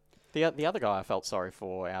 The other guy I felt sorry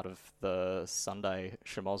for out of the Sunday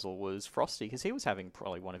schmozzle was Frosty, because he was having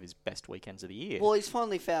probably one of his best weekends of the year. Well, he's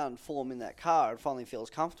finally found form in that car and finally feels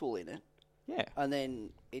comfortable in it. Yeah. And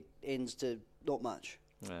then it ends to not much.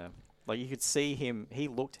 Yeah. Like, you could see him, he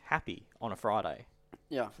looked happy on a Friday.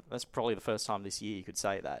 Yeah. That's probably the first time this year you could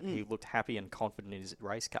say that. He looked happy and confident in his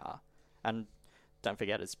race car. And don't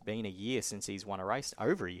forget, it's been a year since he's won a race,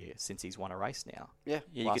 over a year since he's won a race now. Yeah.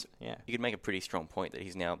 You could make a pretty strong point that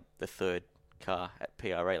he's now the 3rd car at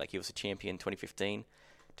PRA. Like, he was a champion 2015,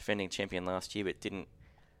 defending champion last year, but didn't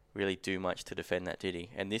really do much to defend that, did he?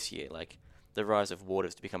 And this year, like, the rise of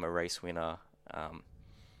Waters to become a race winner,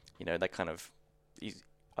 that kind of...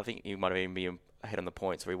 I think he might have even been ahead on the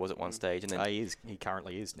points where he was at one stage. And then he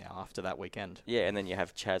currently is now after that weekend. Yeah, and then you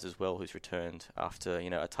have Chaz as well, who's returned after,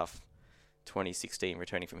 a tough 2016,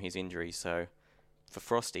 returning from his injury. So for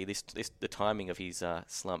Frosty, the timing of his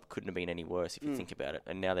slump couldn't have been any worse if you think about it.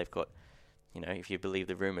 And now they've got, if you believe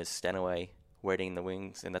the rumours, Stanaway waiting in the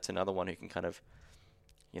wings, and that's another one who can kind of,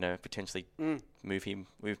 potentially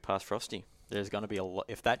move past Frosty. There's going to be a lot,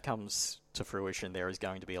 if that comes to fruition, there is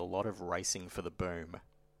going to be a lot of racing for the boom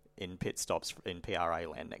in pit stops in PRA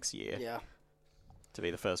land next year. Yeah. To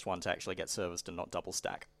be the first one to actually get serviced and not double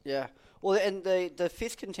stack. Yeah. Well, and the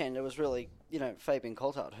 5th contender was really, Fabian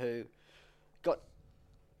Coulthard, who got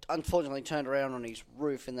unfortunately turned around on his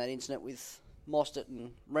roof in that incident with Mostert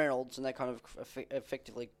and Reynolds, and that kind of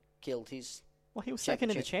effectively killed his. Well, he was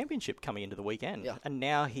second in the championship coming into the weekend, and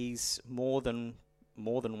now he's more than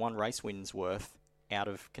one race win's worth out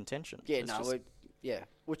of contention. Yeah,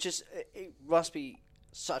 which is it must be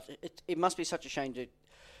such a shame to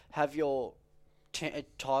have your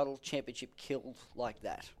title championship killed like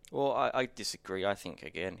that. Well, I disagree. I think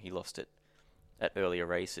again he lost it at earlier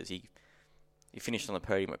races. He finished on the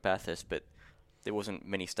podium at Bathurst, but there wasn't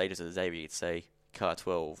many stages of the day where you'd say car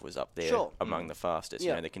 12 was up there among the fastest.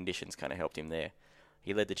 The conditions kind of helped him there.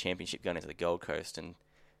 He led the championship going into the Gold Coast, and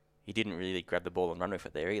he didn't really grab the ball and run with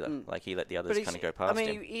it there either. Like, he let the others kind of go past him.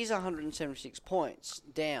 I mean, he's 176 points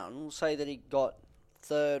down. We'll say that he got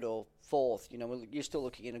 3rd or 4th. You're still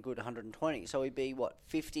looking at a good 120. So he'd be,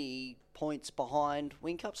 50 points behind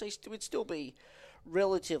Whincup? So he would still be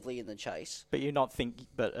relatively in the chase. But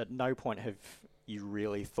but at no point have you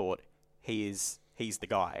really thought he's the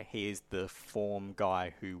guy. He is the form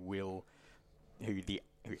guy who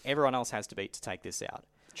everyone else has to beat to take this out.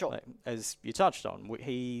 Sure. As you touched on,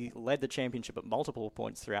 he led the championship at multiple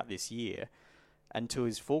points throughout this year, and to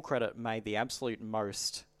his full credit, made the absolute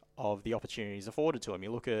most of the opportunities afforded to him.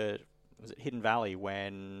 You look at, was it Hidden Valley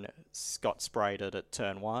when Scott sprayed it at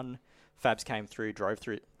turn 1, Fabs came through, drove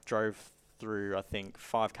through, I think,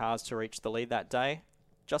 5 cars to reach the lead that day.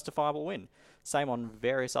 Justifiable win. Same on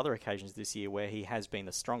various other occasions this year where he has been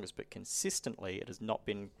the strongest, but consistently it has not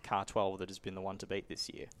been car 12 that has been the one to beat this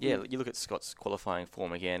year. Yeah, you look at Scott's qualifying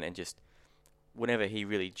form again, and just whenever he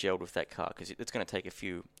really gelled with that car, because it's going to take a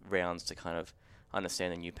few rounds to kind of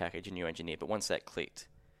understand the new package and new engineer, but once that clicked,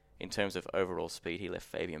 in terms of overall speed, he left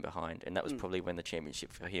Fabian behind, and that was probably when the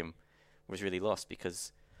championship for him was really lost,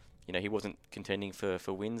 because he wasn't contending for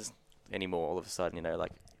wins anymore all of a sudden,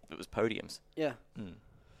 like it was podiums. Yeah.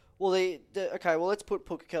 Well, okay. Well, let's put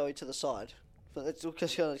Pukekohe to the side. But it's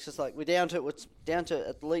just like we're down to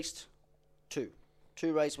at least two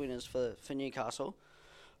race winners for Newcastle.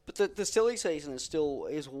 But the silly season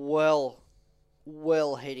is well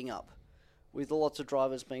heating up, with lots of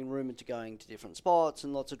drivers being rumoured to going to different spots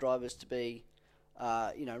and lots of drivers to be,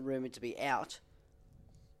 rumoured to be out.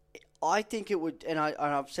 I think it would, and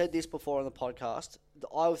I've said this before on the podcast,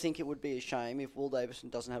 I would think it would be a shame if Will Davison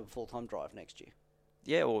doesn't have a full-time drive next year.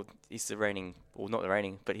 Yeah, well, he's the reigning, well, not the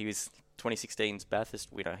reigning, but he was 2016's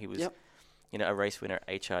Bathurst winner. He was, a race winner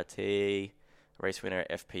at HRT, a race winner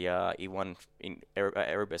at FPR. He won in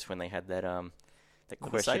Erebus when they had that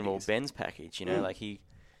questionable Benz package. Like he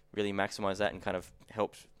really maximised that and kind of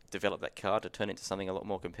helped develop that car to turn it into something a lot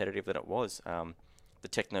more competitive than it was. The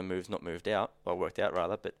Techno move's not worked out,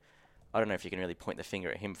 but I don't know if you can really point the finger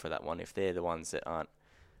at him for that one if they're the ones that aren't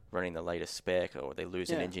running the latest spec, or they lose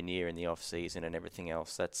an engineer in the off season and everything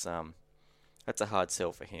else. That's a hard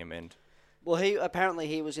sell for him. And well,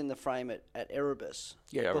 he was in the frame at Erebus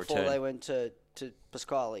before they went to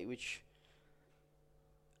Pasquale, which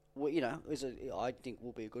I think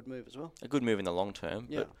will be a good move as well. A good move in the long term,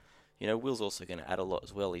 but Will's also going to add a lot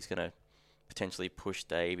as well. He's going to potentially push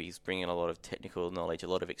Dave. He's bringing a lot of technical knowledge, a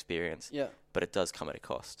lot of experience. Yeah. But it does come at a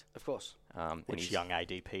cost. Of course. Which young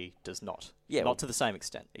ADP does not. Yeah, not to the same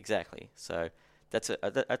extent. Exactly. So that's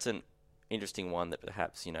an interesting one that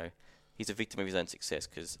perhaps, he's a victim of his own success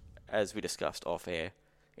because, as we discussed off air,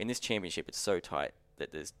 in this championship it's so tight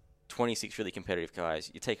that there's 26 really competitive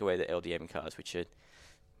cars. You take away the LDM cars, which are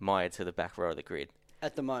mired to the back row of the grid.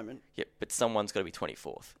 At the moment. Yep, but someone's got to be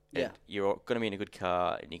 24th. Yeah. And you're going to be in a good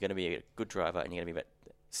car, and you're going to be a good driver, and you're going to be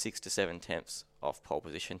about 6 to 7 tenths off pole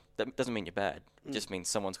position. That doesn't mean you're bad. It just means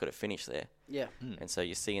someone's got to finish there. Yeah. And so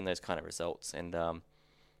you're seeing those kind of results. And,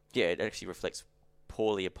 it actually reflects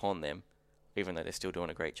poorly upon them, even though they're still doing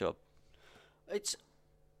a great job.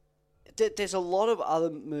 There's a lot of other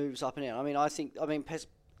moves up and down.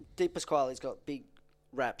 Di Pasquale's got big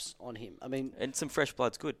raps on him. And some fresh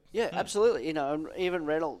blood's good. Yeah, absolutely. And even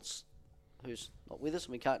Reynolds, who's not with us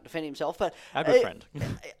and we can't defend himself, but our good friend,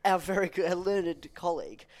 our very good, our learned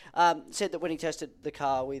colleague, said that when he tested the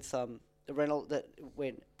car with Reynolds, that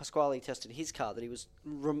when Pasquale tested his car, that he was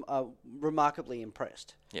remarkably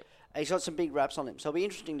impressed. Yep. And he's got some big raps on him, so it'll be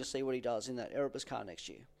interesting to see what he does in that Erebus car next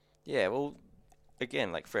year. Yeah, well,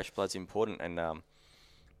 again, fresh blood's important, and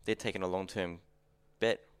they're taking a long-term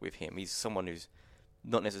bet with him. He's someone who's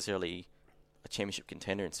not necessarily a championship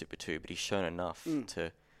contender in Super 2, but he's shown enough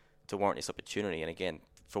to warrant this opportunity. And again,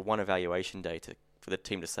 for one evaluation day for the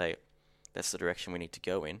team to say that's the direction we need to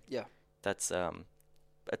go in. Yeah, that's a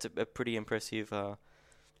pretty impressive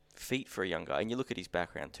feat for a young guy. And you look at his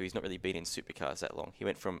background too. He's not really been in supercars that long. He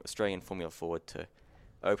went from Australian Formula Ford to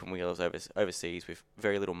open wheels overseas with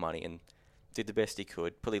very little money and did the best he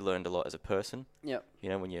could. Probably learned a lot as a person. Yeah.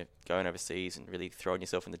 When you're going overseas and really throwing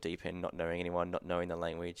yourself in the deep end, not knowing anyone, not knowing the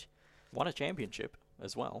language. Won a championship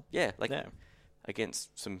as well. Yeah,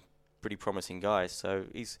 against some pretty promising guys. So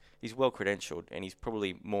he's well credentialed, and he's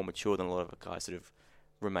probably more mature than a lot of the guys that have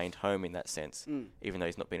remained home in that sense, even though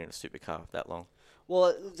he's not been in a supercar that long.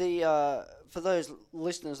 Well, for those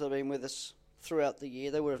listeners that have been with us throughout the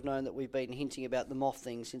year, they would have known that we've been hinting about the Moff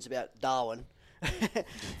thing since about Darwin.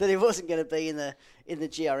 That he wasn't going to be in the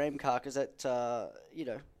GRM car because that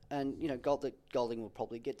Golding will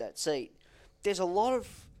probably get that seat. There's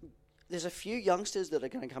a few youngsters that are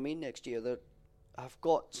going to come in next year that have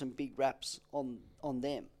got some big raps on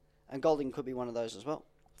them, and Golding could be one of those as well.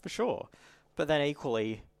 For sure, but then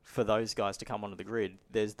equally for those guys to come onto the grid,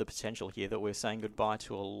 there's the potential here that we're saying goodbye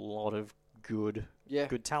to a lot of good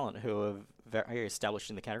talent who are very established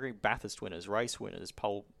in the category, Bathurst winners, race winners,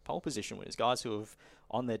 pole position winners, guys who have,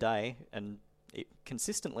 on their day, and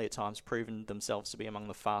consistently at times proven themselves to be among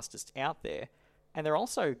the fastest out there. And they're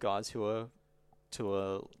also guys who are,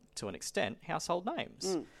 to an extent, household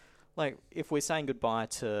names. If we're saying goodbye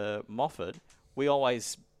to Moffat, we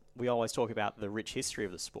always talk about the rich history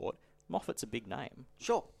of the sport. Moffat's a big name.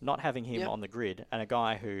 Sure. Not having him on the grid, and a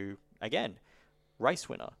guy who, again, race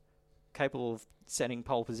winner, capable of setting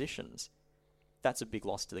pole positions, that's a big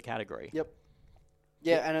loss to the category. Yep.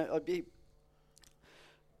 Yeah, and I'd be.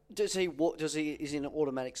 Is he in an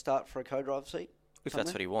automatic start for a co-drive seat? If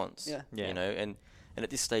that's what he wants. Yeah. And at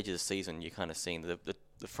this stage of the season, you're kind of seeing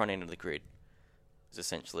the front end of the grid is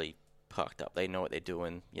essentially parked up. They know what they're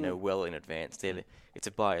doing, well in advance. It's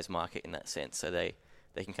a buyer's market in that sense, so they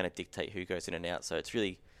can kind of dictate who goes in and out. So it's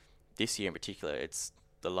really, this year in particular, it's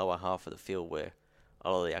the lower half of the field where a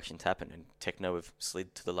lot of the action's happened, and Techno have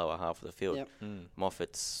slid to the lower half of the field. Yep.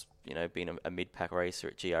 Moffat's, been a mid-pack racer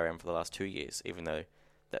at GRM for the last 2 years, even though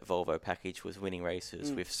that Volvo package was winning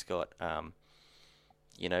races with Scott.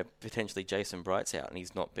 Potentially Jason Bright's out, and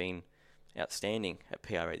he's not been outstanding at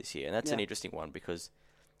PRA this year. And that's an interesting one because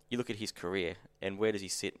you look at his career, and where does he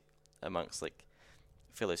sit amongst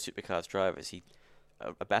fellow supercars drivers? He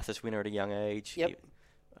a Bathurst winner at a young age. Yep. He,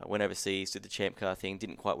 went overseas, did the champ car thing,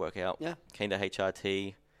 didn't quite work out. Yeah. Came to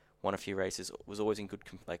HRT, won a few races, was always in good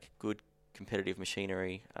competitive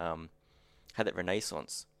machinery. Had that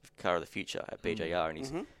renaissance car of the future at BJR, and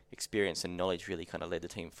his experience and knowledge really kind of led the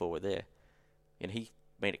team forward there. And he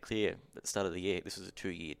made it clear at the start of the year this was a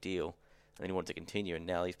 2-year deal, and he wanted to continue. And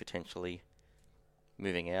now he's potentially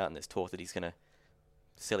moving out, and there's talk that he's going to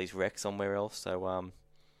sell his wreck somewhere else. So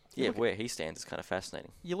where he stands is kind of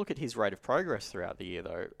fascinating. You look at his rate of progress throughout the year,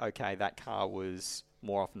 though. Okay, that car was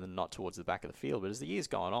more often than not towards the back of the field, but as the year's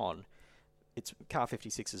gone on, it's car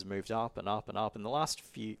 56 has moved up and up and up. In the last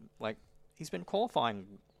few, he's been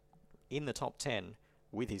qualifying in the top 10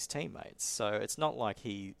 with his teammates. So it's not like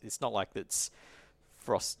it's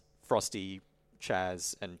Frosty,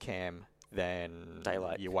 Chaz, and Cam. Then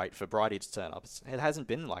Daylight. You wait for Brighty to turn up. It hasn't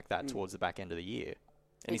been like that towards the back end of the year.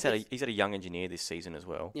 And he's had a young engineer this season as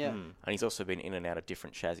well. Yeah. And he's also been in and out of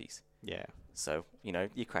different chassis. Yeah. So,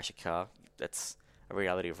 you crash a car, that's a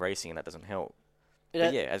reality of racing, and that doesn't help.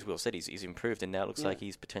 But yeah, as Will said, he's improved, and now it looks like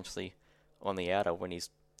he's potentially on the outer when he's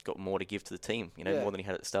got more to give to the team, more than he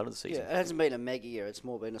had at the start of the season. Yeah, it hasn't been a mega year. It's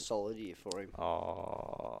more been a solid year for him.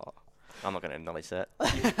 Oh, I'm not going to acknowledge that.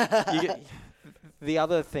 The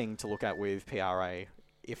other thing to look at with PRA,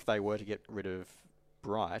 if they were to get rid of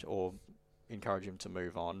Bright or encourage him to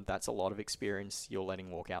move on, that's a lot of experience you're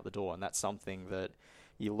letting walk out the door, and that's something that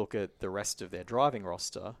you look at the rest of their driving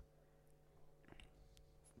roster.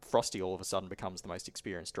 Frosty all of a sudden becomes the most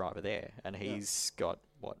experienced driver there, and he's got,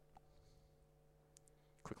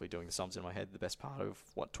 quickly doing the sums in my head, the best part of,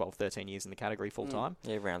 12, 13 years in the category full-time?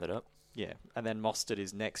 Yeah, rounded up. Yeah, and then Mostert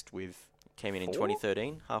is next with... Came in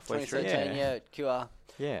 2013, halfway through. 2013, QR.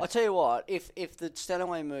 Yeah. I tell you what, if the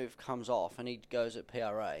Stanaway move comes off and he goes at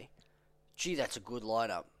PRA, gee, that's a good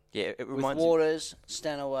lineup. Yeah, it with reminds Waters,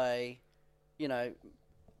 Stanaway,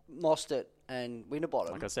 Mostert and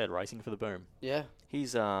Winterbottom. Like I said, racing for the boom. Yeah.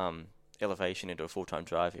 His elevation into a full-time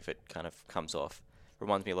drive, if it kind of comes off,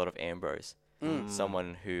 reminds me a lot of Ambrose.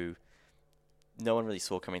 Someone who no one really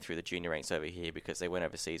saw coming through the junior ranks over here because they went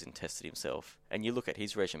overseas and tested himself. And you look at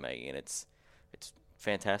his resume, and it's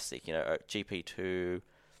fantastic. GP2,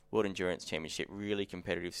 World Endurance Championship, really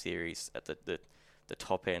competitive series at the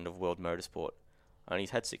top end of world motorsport. And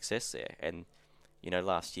he's had success there. And,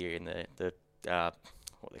 last year in the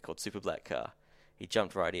what they called Super Black car, he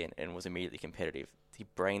jumped right in and was immediately competitive. He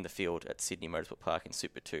brained the field at Sydney Motorsport Park in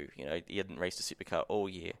Super 2. He hadn't raced a supercar all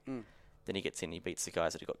year. Then he gets in, he beats the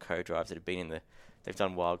guys that have got co-drives that have been they've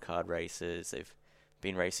done wildcard races, they've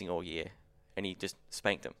been racing all year, and he just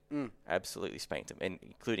spanked them. Absolutely spanked them, and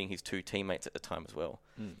including his two teammates at the time as well.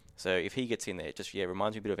 So if he gets in there, it just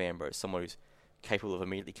reminds me a bit of Ambrose, someone who's capable of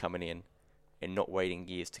immediately coming in and not waiting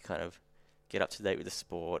years to kind of get up to date with the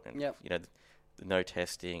sport and the no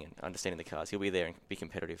testing and understanding the cars. He'll be there and be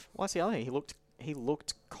competitive. Well, that's the other thing. He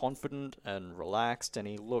looked confident and relaxed, and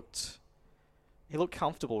he looked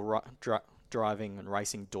comfortable driving and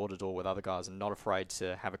racing door to door with other guys, and not afraid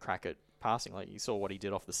to have a crack at passing. Like you saw what he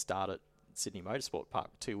did off the start at Sydney Motorsport Park,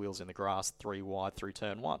 2 wheels in the grass, 3 wide through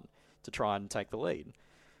turn 1 to try and take the lead.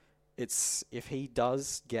 If he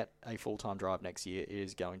does get a full-time drive next year, it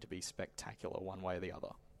is going to be spectacular one way or the other.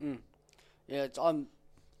 Yeah, I'm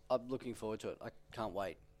looking forward to it. I can't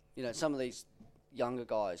wait. Some of these younger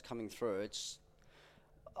guys coming through.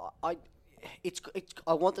 I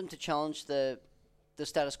want them to challenge the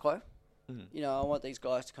status quo. I want these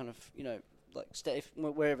guys to kind of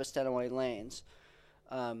wherever Stanaway lands.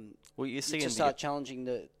 Well, you see to start challenging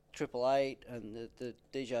the 888 and the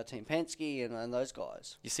DJR Team Penske and those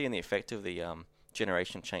guys. You're seeing the effect of the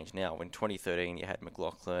generation change now. In 2013, you had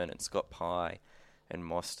McLaughlin and Scott Pye and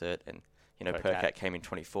Mostert, and Percat came in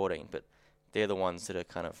 2014. But they're the ones that are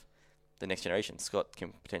kind of the next generation. Scott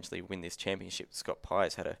can potentially win this championship. Scott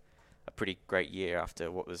Pye's had a pretty great year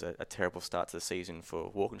after what was a terrible start to the season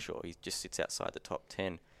for Walkinshaw. He just sits outside the top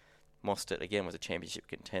 10. Mostert, again, was a championship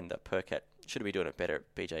contender. Percat should be doing it better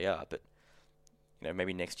at BJR, but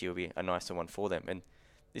maybe next year will be a nicer one for them. And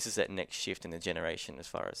this is that next shift in the generation as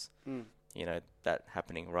far as, that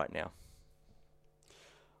happening right now.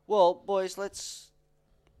 Well, boys, let's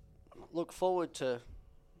look forward to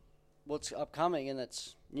what's upcoming, and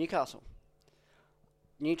that's Newcastle.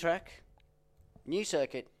 New track, new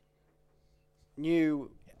circuit, new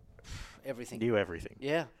everything. New everything.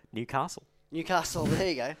 Yeah. Newcastle, there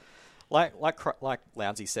you go. Like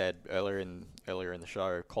Lowndes said earlier in the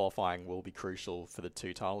show, qualifying will be crucial for the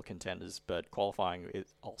 2 title contenders, but qualifying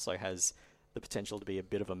also has the potential to be a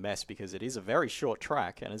bit of a mess because it is a very short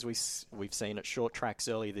track, and as we've seen at short tracks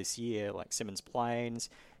earlier this year, like Simmons Plains,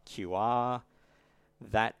 QR,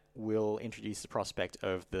 that will introduce the prospect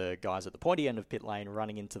of the guys at the pointy end of pit lane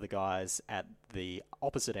running into the guys at the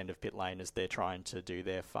opposite end of pit lane as they're trying to do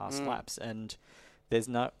their fast laps. And there's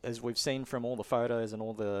as we've seen from all the photos and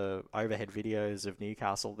all the overhead videos of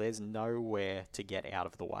Newcastle, there's nowhere to get out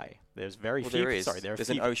of the way. There's very few. There is. There's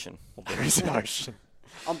an ocean. Well, there is an ocean.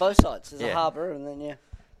 On both sides. There's a harbour, and then,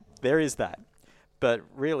 There is that. But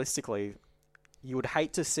realistically, you would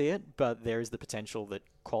hate to see it, but there is the potential that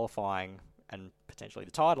qualifying and potentially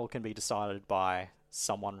the title can be decided by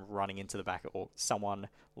someone running into the back or someone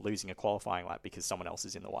losing a qualifying lap because someone else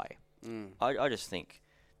is in the way. I just think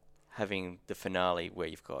having the finale where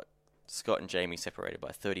you've got Scott and Jamie separated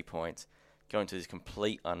by 30 points, going to this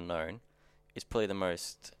complete unknown, is probably the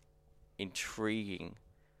most intriguing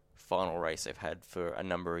final race they've had for a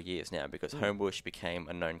number of years now, because Homebush became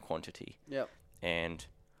a known quantity. Yep. And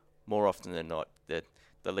more often than not,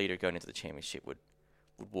 the leader going into the championship would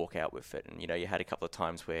would walk out with it. And, you had a couple of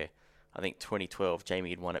times where I think 2012,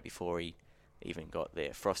 Jamie had won it before he even got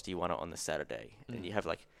there. Frosty won it on the Saturday. And you have,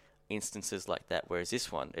 instances like that, whereas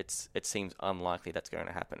this one, it seems unlikely that's going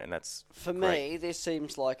to happen, and that's For great. me, this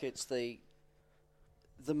seems like it's the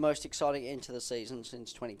most exciting end to the season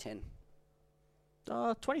since 2010.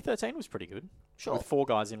 2013 was pretty good. Sure. With 4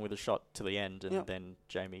 guys in with a shot to the end, and then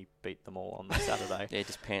Jamie beat them all on the Saturday. Yeah,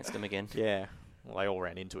 just pantsed them again. Yeah. Well, they all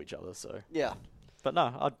ran into each other, so... Yeah. But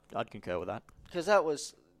no, I'd concur with that. Because that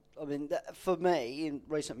was, for me, in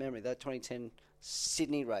recent memory, that 2010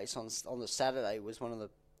 Sydney race on the Saturday was one of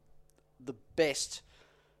the best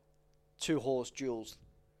 2-horse duels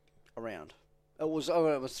around. It was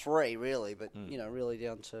 3 really, but really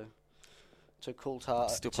down to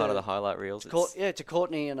Coulthard. Still part of the highlight reels. To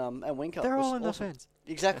Courtney and Whincup. They're all in awesome. the fence.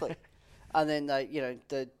 Exactly. And then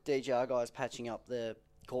the DJR guys patching up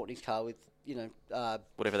Courtney's car with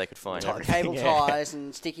whatever they could find. Cable ties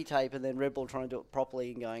and sticky tape, and then Red Bull trying to do it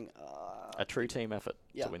properly and going. A true team effort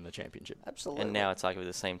to win the championship. Absolutely. And now it's arguably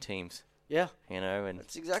the same teams. Yeah. And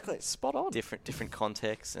that's exactly spot on. Different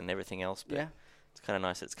contexts and everything else. But it's kind of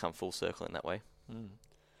nice that it's come full circle in that way. Mm.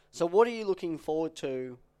 So, what are you looking forward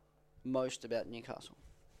to most about Newcastle?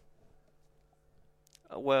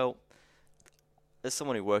 Well, as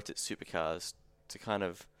someone who worked at Supercars, to kind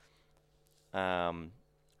of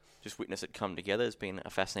just witness it come together has been a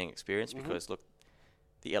fascinating experience because, look,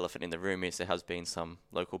 the elephant in the room is there has been some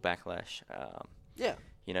local backlash.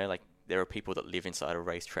 There are people that live inside a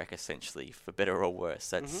racetrack, essentially, for better or worse.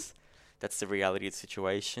 That's the reality of the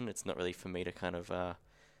situation. It's not really for me to kind of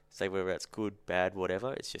say whether that's good, bad,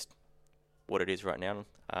 whatever. It's just what it is right now.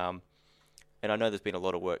 And I know there's been a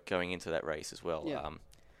lot of work going into that race as well. Yeah.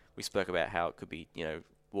 We spoke about how it could be,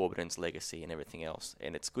 Warburton's legacy and everything else.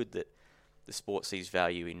 And it's good that the sport sees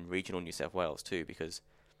value in regional New South Wales too, because,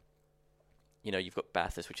 you've got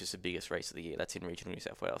Bathurst, which is the biggest race of the year. That's in regional New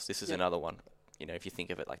South Wales. This is another one, if you think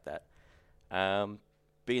of it like that.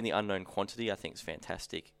 Being the unknown quantity, I think, is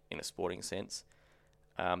fantastic in a sporting sense.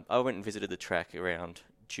 I went and visited the track around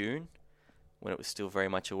June when it was still very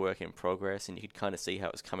much a work in progress, and you could kind of see how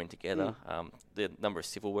it was coming together. The number of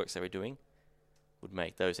civil works they were doing would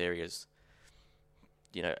make those areas,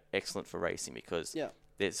 excellent for racing because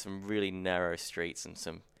there's some really narrow streets and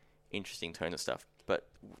some interesting turns and stuff. But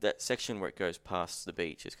that section where it goes past the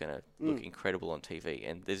beach is going to look incredible on TV,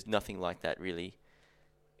 and there's nothing like that really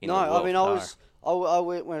in the world. I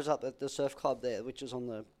went when I was up at the surf club there, which is on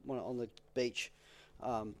the beach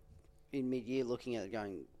in mid-year, looking at it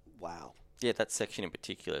going, wow. Yeah, that section in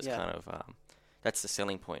particular is kind of that's the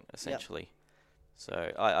selling point essentially.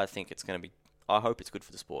 So I think it's going to be. I hope it's good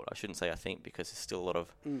for the sport. I shouldn't say I think because there's still a lot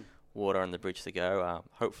of water on the bridge to go.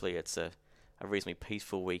 Hopefully, it's a reasonably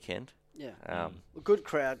peaceful weekend. Yeah, a good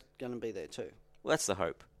crowd going to be there too. Well, that's the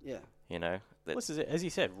hope. Yeah, This is it. As you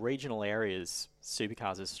said, regional areas,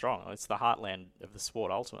 Supercars is strong. It's the heartland of the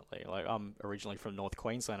sport ultimately. Like, I'm originally from North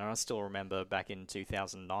Queensland, and I still remember back in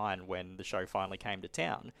 2009 when the show finally came to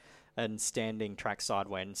town, and standing trackside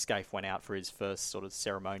when Scaife went out for his first sort of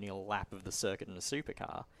ceremonial lap of the circuit in a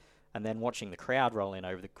supercar, and then watching the crowd roll in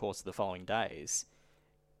over the course of the following days.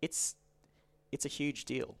 It's a huge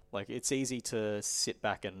deal. Like, it's easy to sit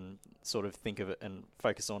back and sort of think of it and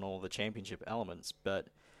focus on all the championship elements, but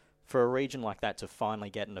for a region like that to finally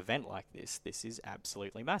get an event like this is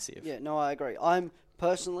absolutely massive. Yeah, no, I agree. I'm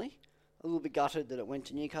personally a little bit gutted that it went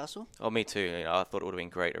to Newcastle. Oh, me too. I thought it would have been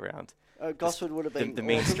great around. Gosford would have been the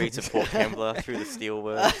mean streets of Port Kembla through the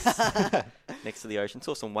steelworks next to the ocean.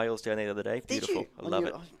 Saw some whales down there the other day. Beautiful. I love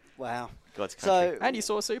it. Wow. God's country. And you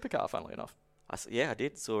saw a supercar, funnily enough. I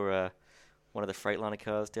did. Saw one of the Freightliner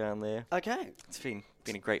cars down there. Okay. It's been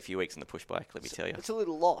a great few weeks in the push bike, let me tell you. It's a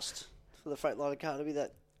little lost for the Freightliner car to be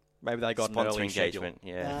that. Maybe they got an sponsor early engagement.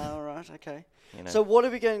 schedule. Yeah. All right. Okay. So what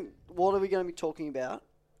are we going to be talking about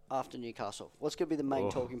after Newcastle? What's going to be the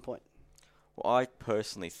main talking point? Well, I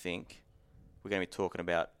personally think we're going to be talking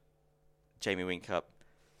about Jamie Whincup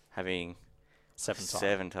having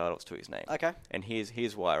 7 titles to his name. Okay. And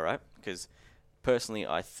here's why, right? Because personally,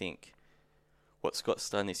 I think what Scott's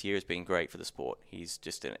done this year has been great for the sport. He's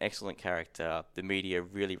just an excellent character. The media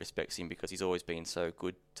really respects him because he's always been so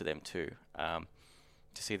good to them too.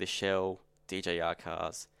 To see the Shell, DJR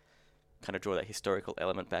cars kind of draw that historical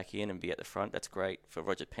element back in and be at the front, that's great. For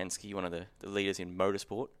Roger Penske, one of the leaders in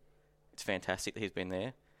motorsport, it's fantastic that he's been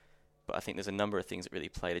there. But I think there's a number of things that really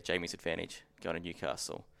play to Jamie's advantage going to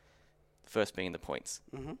Newcastle. First being the points.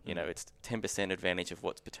 Mm-hmm. It's 10% advantage of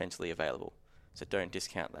what's potentially available. So don't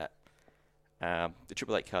discount that. The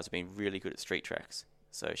Triple Eight cars have been really good at street tracks.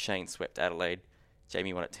 So Shane swept Adelaide.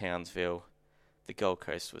 Jamie won at Townsville. The Gold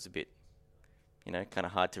Coast was a bit kind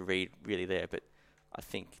of hard to read really there. But I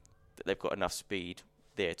think that they've got enough speed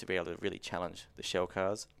there to be able to really challenge the shell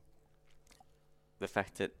cars. The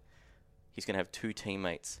fact that he's going to have 2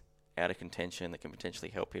 teammates out of contention that can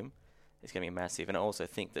potentially help him is going to be massive. And I also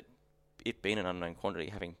think that it being an unknown quantity,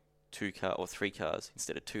 having 2 car or 3 cars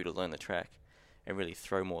instead of 2 to learn the track and really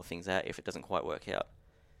throw more things out if it doesn't quite work out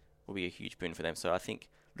will be a huge boon for them. So I think,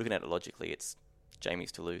 looking at it logically, it's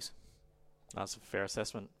Jamie's to lose. That's a fair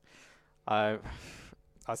assessment. I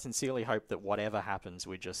sincerely hope that whatever happens,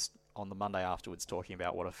 we're just on the Monday afterwards talking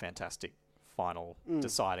about what a fantastic final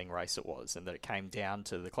deciding race it was, and that it came down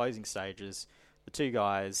to the closing stages. The 2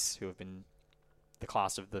 guys who have been the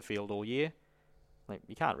class of the field all year, like,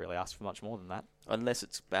 you can't really ask for much more than that. Unless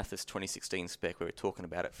it's Bathurst 2016 spec, where we're talking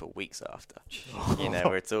about it for weeks after.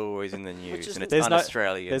 Where it's always in the news, and it's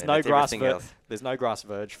un-Australian. There's no grass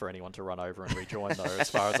verge for anyone to run over and rejoin, though, as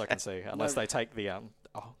far as I can see, unless they take the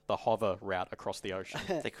hover route across the ocean.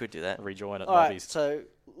 They could do that. Rejoin at All Nobbies. right, so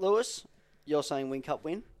Lewis, you're saying Win Cup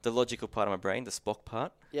win? The logical part of my brain, the Spock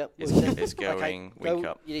part, yep, is going Win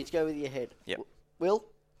Cup. You need to go with your head. Yep. Will?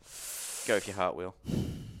 Go with your heart, Will.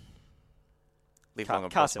 Live long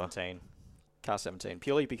and Car prosper. 17. Car 17.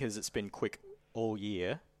 Purely because it's been quick all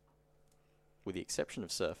year, with the exception of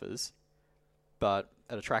surfers, but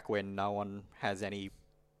at a track where no one has any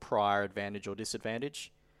prior advantage or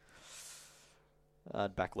disadvantage,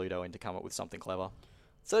 I'd back Ludo in to come up with something clever.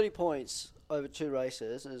 30 points over 2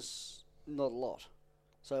 races is not a lot.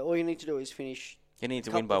 So all you need to do is finish... You need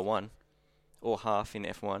to win by 1, or half in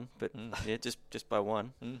F1, but just by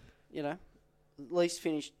 1. At least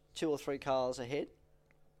finish 2 or 3 cars ahead.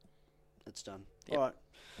 It's done. Yep. All right.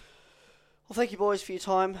 Well, thank you, boys, for your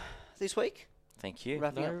time this week. Thank you.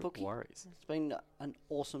 Wrapping No up Bookie. worries. It's been an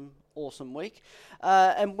awesome, awesome week.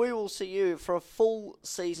 And we will see you for a full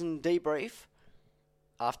season debrief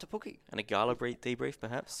after Pookie. And a gala debrief,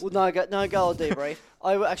 perhaps? Well, no gala debrief.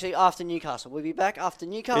 Actually, after Newcastle. We'll be back after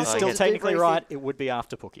Newcastle. It's still to technically debrief right. It would be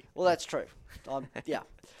after Pookie. Well, that's true. Yeah.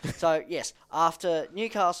 So, yes, after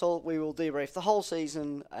Newcastle, we will debrief the whole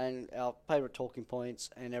season and our favourite talking points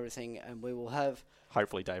and everything, and we will have...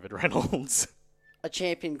 Hopefully David Reynolds. ...a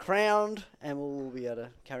champion crowned, and we'll be able to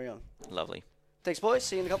carry on. Lovely. Thanks, boys.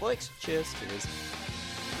 See you in a couple of weeks. Cheers.